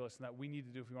evangelist and that we need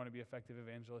to do if we want to be effective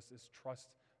evangelists is trust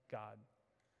God.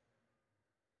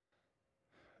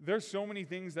 There's so many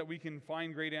things that we can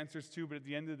find great answers to, but at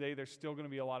the end of the day, there's still going to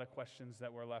be a lot of questions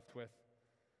that we're left with.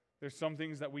 There's some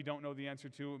things that we don't know the answer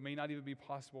to. It may not even be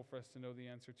possible for us to know the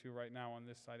answer to right now on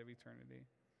this side of eternity.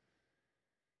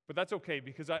 But that's okay,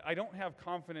 because I don't have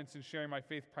confidence in sharing my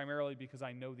faith primarily because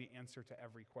I know the answer to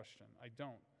every question. I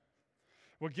don't.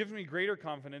 What gives me greater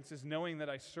confidence is knowing that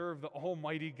I serve the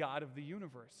almighty God of the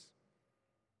universe.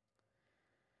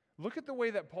 Look at the way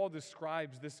that Paul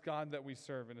describes this God that we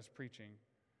serve in his preaching.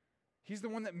 He's the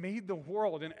one that made the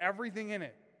world and everything in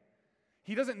it.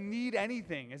 He doesn't need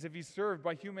anything as if he's served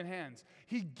by human hands.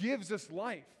 He gives us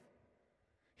life.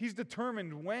 He's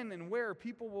determined when and where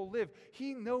people will live.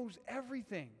 He knows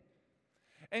everything.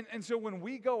 And so when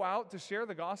we go out to share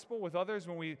the gospel with others,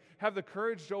 when we have the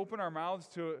courage to open our mouths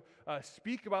to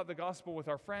speak about the gospel with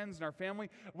our friends and our family,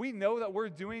 we know that we're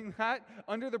doing that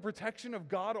under the protection of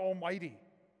God Almighty.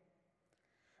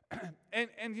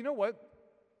 And you know what?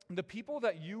 The people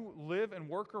that you live and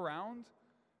work around,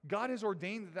 God has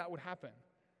ordained that would happen.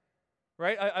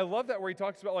 Right? I love that where he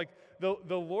talks about like the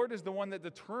Lord is the one that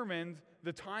determined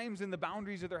the times and the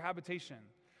boundaries of their habitation.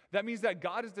 That means that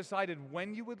God has decided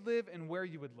when you would live and where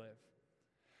you would live.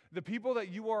 The people that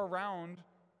you are around,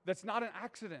 that's not an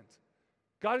accident.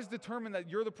 God has determined that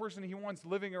you're the person he wants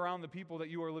living around the people that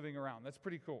you are living around. That's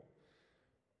pretty cool.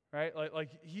 Right? Like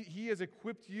he has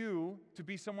equipped you to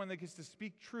be someone that gets to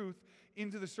speak truth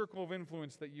into the circle of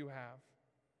influence that you have.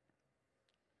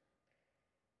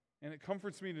 And it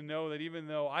comforts me to know that even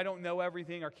though I don't know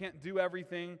everything or can't do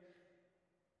everything,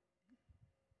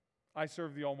 I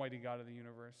serve the almighty God of the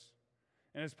universe.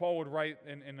 And as Paul would write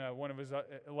in one of his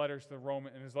letters to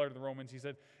in his letter to the Romans, he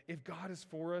said, if God is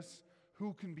for us,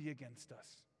 who can be against us?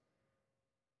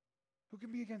 Who can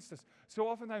be against us? So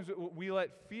oftentimes we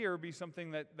let fear be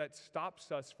something that stops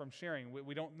us from sharing.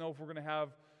 We don't know if we're going to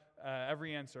have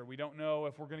every answer. We don't know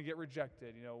if we're going to get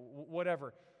rejected,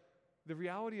 whatever. The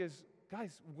reality is,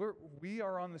 guys, we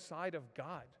are on the side of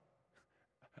God.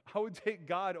 I would take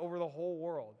God over the whole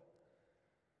world.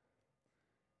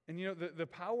 And the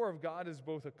power of God is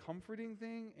both a comforting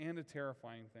thing and a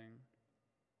terrifying thing.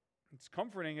 It's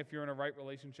comforting if you're in a right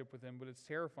relationship with him, but it's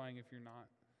terrifying if you're not.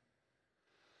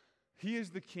 He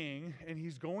is the king, and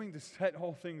he's going to set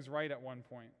all things right at one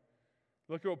point.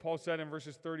 Look at what Paul said in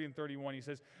verses 30 and 31. He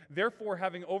says, therefore,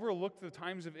 having overlooked the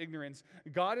times of ignorance,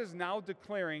 God is now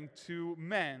declaring to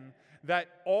men that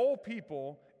all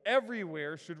people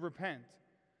everywhere should repent,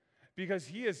 because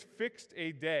he has fixed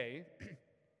a day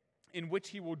in which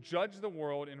he will judge the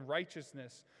world in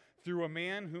righteousness through a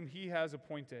man whom he has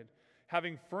appointed,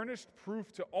 having furnished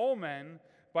proof to all men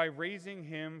by raising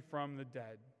him from the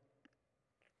dead.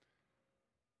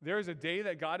 There is a day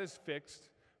that God has fixed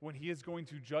when he is going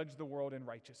to judge the world in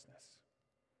righteousness.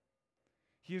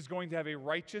 He is going to have a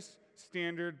righteous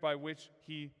standard by which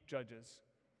he judges.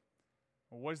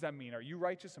 Well, what does that mean? Are you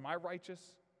righteous? Am I righteous?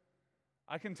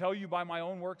 I can tell you by my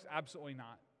own works, absolutely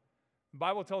not. The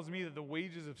Bible tells me that the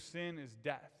wages of sin is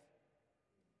death.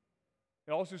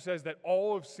 It also says that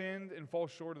all have sinned and fall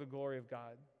short of the glory of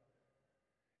God.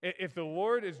 If the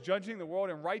Lord is judging the world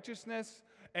in righteousness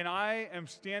and I am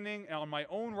standing on my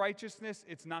own righteousness,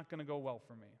 it's not going to go well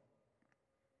for me.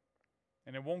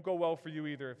 And it won't go well for you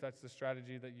either if that's the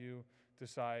strategy that you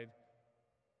decide.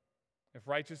 If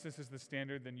righteousness is the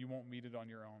standard, then you won't meet it on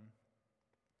your own.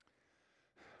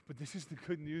 But this is the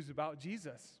good news about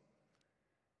Jesus.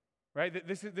 Right?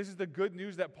 This is the good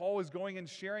news that Paul is going and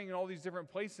sharing in all these different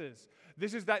places.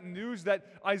 This is that news that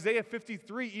Isaiah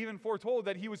 53 even foretold,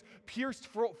 that he was pierced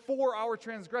for our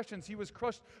transgressions. He was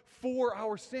crushed for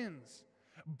our sins.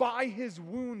 By his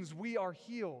wounds we are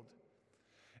healed.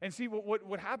 And see,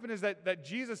 what happened is that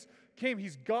Jesus came.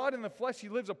 He's God in the flesh. He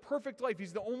lives a perfect life.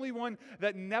 He's the only one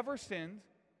that never sinned.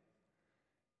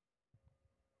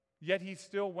 Yet he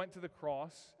still went to the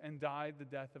cross and died the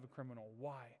death of a criminal.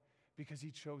 Why? Because he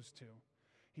chose to.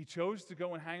 He chose to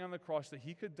go and hang on the cross that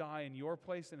he could die in your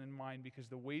place and in mine, because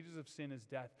the wages of sin is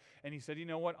death. And he said, you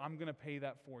know what? I'm going to pay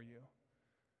that for you.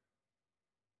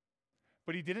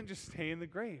 But he didn't just stay in the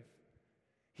grave.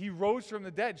 He rose from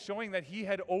the dead, showing that he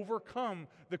had overcome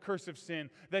the curse of sin,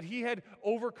 that he had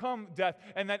overcome death,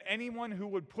 and that anyone who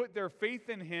would put their faith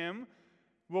in him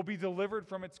will be delivered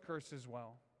from its curse as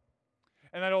well.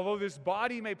 And that although this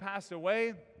body may pass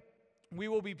away, we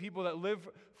will be people that live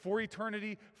for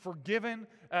eternity, forgiven,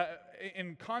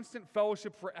 in constant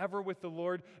fellowship forever with the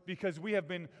Lord, because we have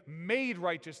been made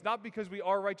righteous, not because we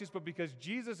are righteous, but because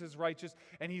Jesus is righteous,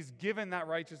 and he's given that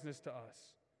righteousness to us.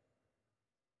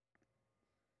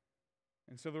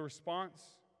 And so the response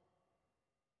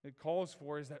it calls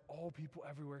for is that all people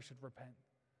everywhere should repent.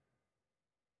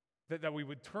 That we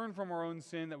would turn from our own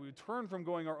sin, that we would turn from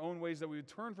going our own ways, that we would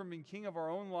turn from being king of our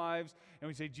own lives, and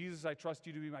we say, Jesus, I trust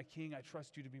you to be my king, I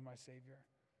trust you to be my Savior.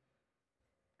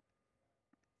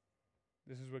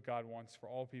 This is what God wants for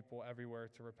all people everywhere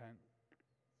to repent.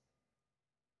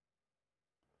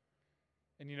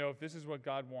 And you know, if this is what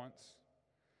God wants,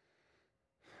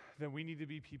 then we need to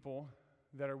be people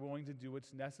that are willing to do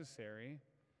what's necessary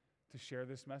to share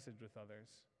this message with others.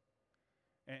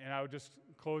 And I would just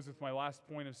close with my last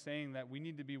point of saying that we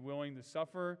need to be willing to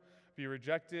suffer, be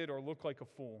rejected, or look like a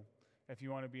fool if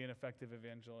you want to be an effective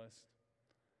evangelist.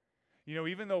 You know,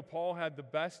 even though Paul had the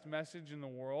best message in the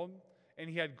world, and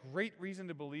he had great reason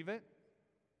to believe it,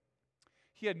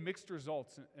 he had mixed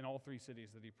results in all three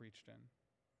cities that he preached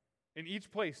in. In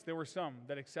each place, there were some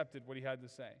that accepted what he had to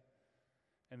say,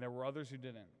 and there were others who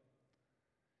didn't.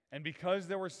 And because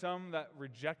there were some that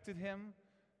rejected him,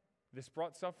 this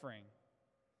brought suffering.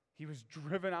 He was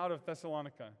driven out of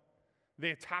Thessalonica. They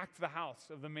attacked the house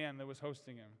of the man that was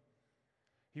hosting him.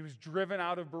 He was driven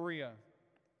out of Berea.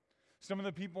 Some of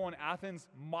the people in Athens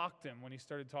mocked him when he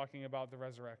started talking about the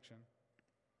resurrection.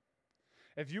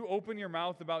 If you open your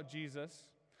mouth about Jesus,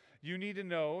 you need to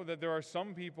know that there are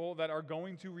some people that are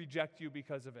going to reject you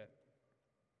because of it.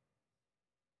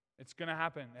 It's going to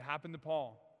happen. It happened to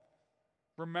Paul.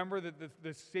 Remember that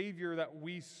the Savior that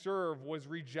we serve was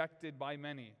rejected by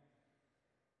many.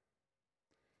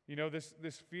 You know, this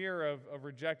fear of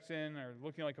rejection or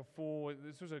looking like a fool,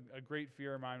 this was a great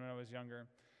fear of mine when I was younger.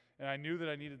 And I knew that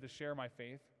I needed to share my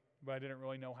faith, but I didn't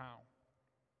really know how.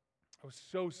 I was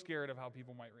so scared of how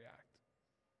people might react.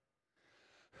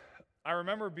 I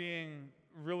remember being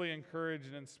really encouraged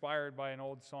and inspired by an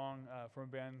old song from a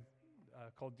band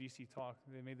called DC Talk.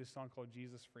 They made this song called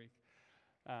Jesus Freak.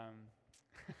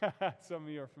 Some of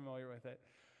you are familiar with it.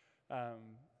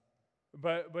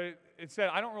 But it said,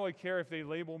 I don't really care if they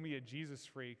label me a Jesus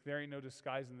freak. There ain't no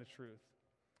disguising the truth.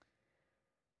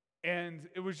 And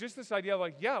it was just this idea of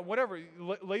like, yeah, whatever.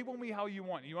 Label me how you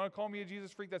want. You want to call me a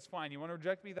Jesus freak? That's fine. You want to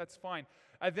reject me? That's fine.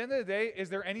 At the end of the day, is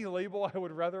there any label I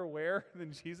would rather wear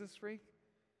than Jesus freak?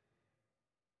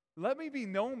 Let me be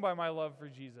known by my love for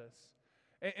Jesus.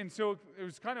 And so it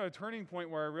was kind of a turning point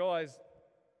where I realized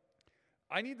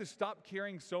I need to stop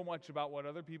caring so much about what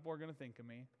other people are going to think of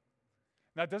me.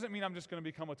 That doesn't mean I'm just going to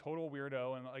become a total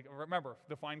weirdo and like, remember,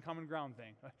 the find common ground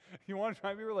thing. You want to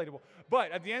try to be relatable.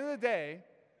 But at the end of the day,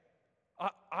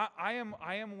 I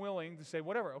am willing to say,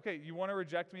 whatever, okay, you want to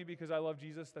reject me because I love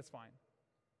Jesus? That's fine.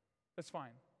 That's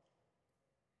fine.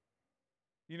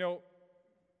 You know,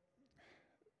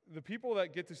 the people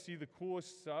that get to see the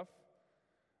coolest stuff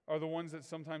are the ones that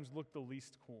sometimes look the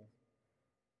least cool.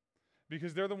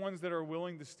 Because they're the ones that are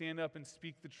willing to stand up and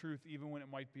speak the truth even when it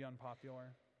might be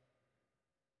unpopular.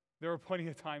 There were plenty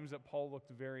of times that Paul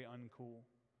looked very uncool.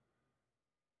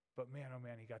 But man, oh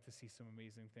man, he got to see some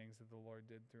amazing things that the Lord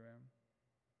did through him.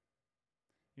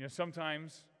 You know,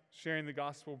 sometimes sharing the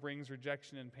gospel brings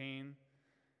rejection and pain,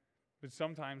 but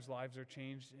sometimes lives are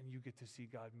changed and you get to see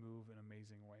God move in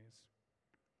amazing ways.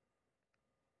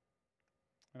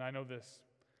 And I know this.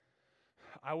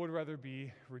 I would rather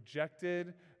be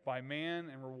rejected by man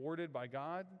and rewarded by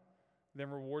God than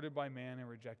rewarded by man and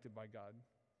rejected by God.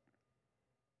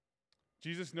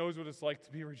 Jesus knows what it's like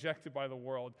to be rejected by the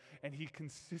world, and he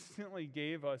consistently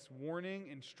gave us warning,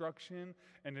 instruction,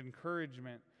 and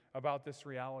encouragement about this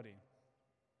reality.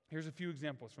 Here's a few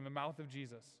examples from the mouth of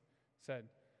Jesus. It said,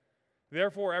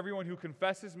 Therefore, everyone who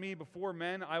confesses me before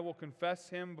men, I will confess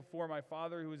him before my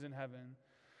Father who is in heaven.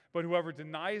 But whoever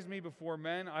denies me before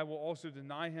men, I will also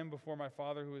deny him before my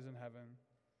Father who is in heaven.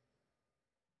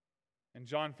 In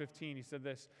John 15, he said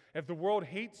this, if the world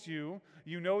hates you,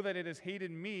 you know that it has hated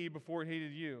me before it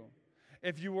hated you.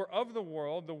 If you were of the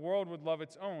world would love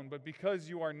its own. But because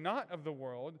you are not of the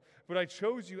world, but I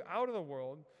chose you out of the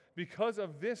world, because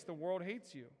of this the world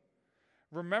hates you.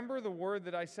 Remember the word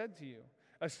that I said to you.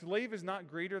 A slave is not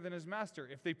greater than his master.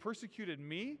 If they persecuted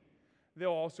me,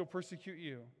 they'll also persecute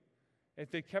you.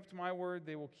 If they kept my word,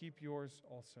 they will keep yours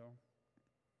also.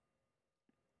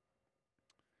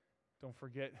 Don't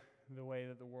forget the way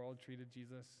that the world treated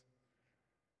Jesus.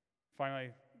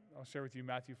 Finally, I'll share with you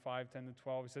Matthew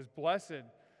 5:10-12. It says, blessed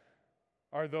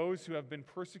are those who have been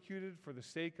persecuted for the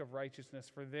sake of righteousness,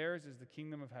 for theirs is the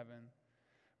kingdom of heaven.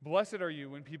 Blessed are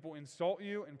you when people insult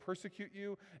you and persecute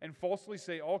you and falsely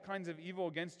say all kinds of evil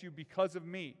against you because of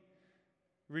me.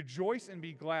 Rejoice and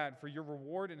be glad, for your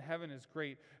reward in heaven is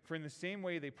great, for in the same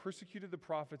way they persecuted the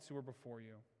prophets who were before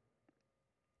you.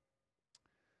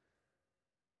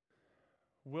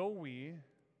 Will we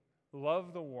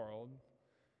love the world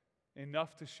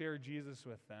enough to share Jesus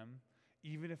with them,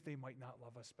 even if they might not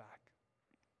love us back?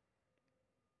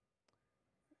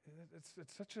 It's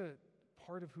such a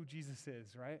part of who Jesus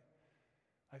is, right?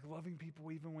 Like loving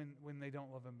people even when they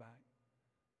don't love him back.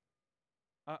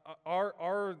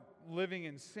 Our living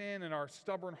in sin and our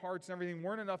stubborn hearts and everything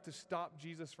weren't enough to stop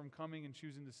Jesus from coming and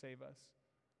choosing to save us.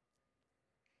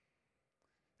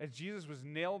 As Jesus was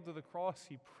nailed to the cross,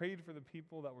 he prayed for the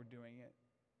people that were doing it.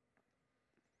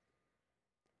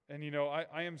 And you know,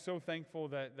 I am so thankful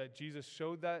that Jesus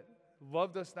showed that,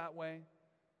 loved us that way.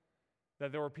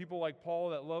 That there were people like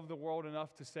Paul that loved the world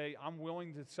enough to say, I'm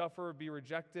willing to suffer, be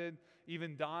rejected,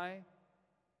 even die,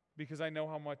 because I know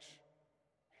how much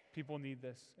people need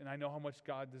this, and I know how much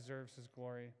God deserves his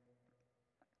glory.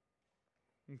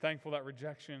 I'm thankful that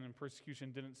rejection and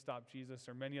persecution didn't stop Jesus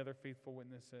or many other faithful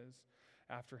witnesses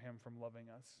after him from loving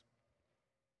us.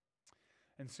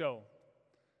 And so,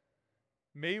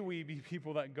 may we be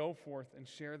people that go forth and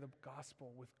share the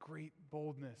gospel with great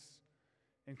boldness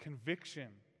and conviction.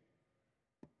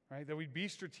 Right? That we'd be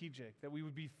strategic, that we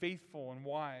would be faithful and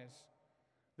wise,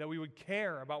 that we would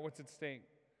care about what's at stake,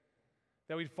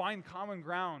 that we'd find common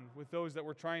ground with those that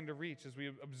we're trying to reach as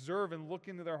we observe and look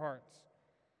into their hearts,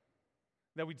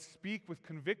 that we'd speak with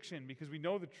conviction because we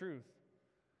know the truth,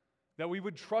 that we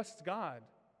would trust God.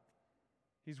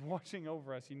 He's watching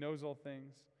over us. He knows all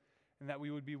things, and that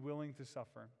we would be willing to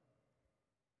suffer.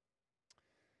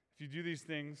 If you do these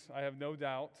things, I have no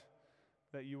doubt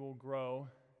that you will grow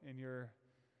in your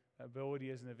ability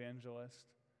as an evangelist,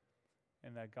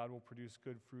 and that God will produce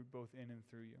good fruit both in and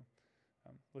through you.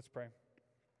 Let's pray.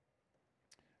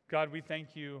 God, we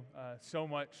thank you so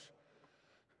much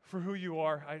for who you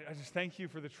are. I just thank you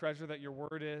for the treasure that your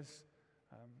word is.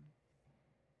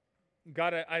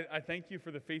 God, I thank you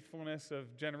for the faithfulness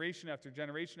of generation after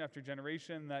generation after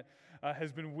generation that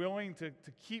has been willing to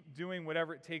keep doing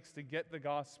whatever it takes to get the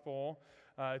gospel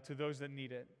to those that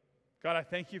need it. God, I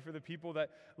thank you for the people that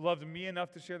loved me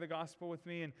enough to share the gospel with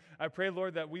me. And I pray,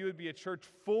 Lord, that we would be a church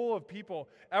full of people,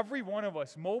 every one of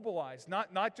us mobilized,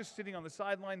 not just sitting on the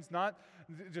sidelines, not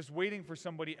just waiting for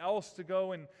somebody else to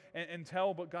go and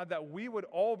tell, but God, that we would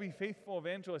all be faithful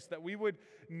evangelists, that we would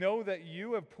know that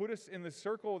you have put us in the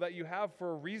circle that you have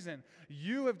for a reason.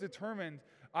 You have determined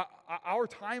our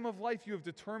time of life. You have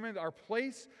determined our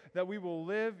place that we will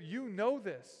live. You know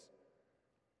this.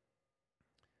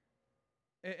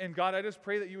 And God, I just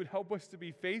pray that you would help us to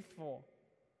be faithful.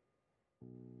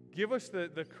 Give us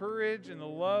the courage and the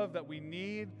love that we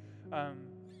need,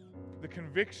 the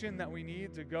conviction that we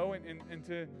need to go and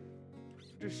to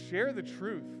just share the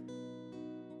truth.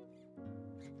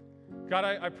 God,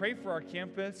 I pray for our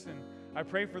campus, and I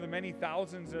pray for the many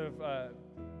thousands of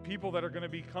people that are going to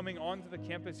be coming onto the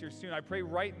campus here soon. I pray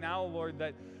right now, Lord,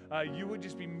 that you would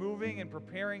just be moving and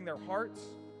preparing their hearts.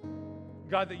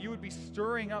 God, that you would be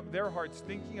stirring up their hearts,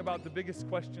 thinking about the biggest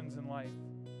questions in life.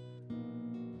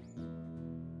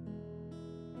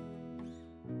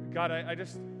 God, I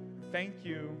just thank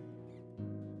you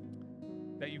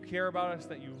that you care about us,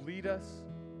 that you lead us.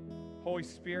 Holy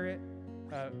Spirit,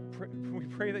 we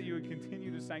pray that you would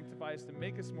continue to sanctify us, to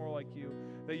make us more like you,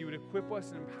 that you would equip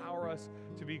us and empower us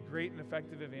to be great and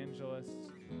effective evangelists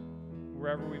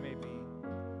wherever we may be,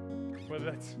 whether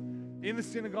that's in the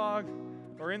synagogue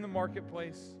or in the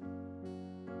marketplace.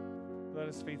 Let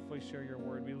us faithfully share your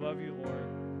word. We love you, Lord,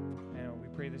 and we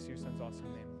pray this in your son's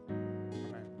awesome name.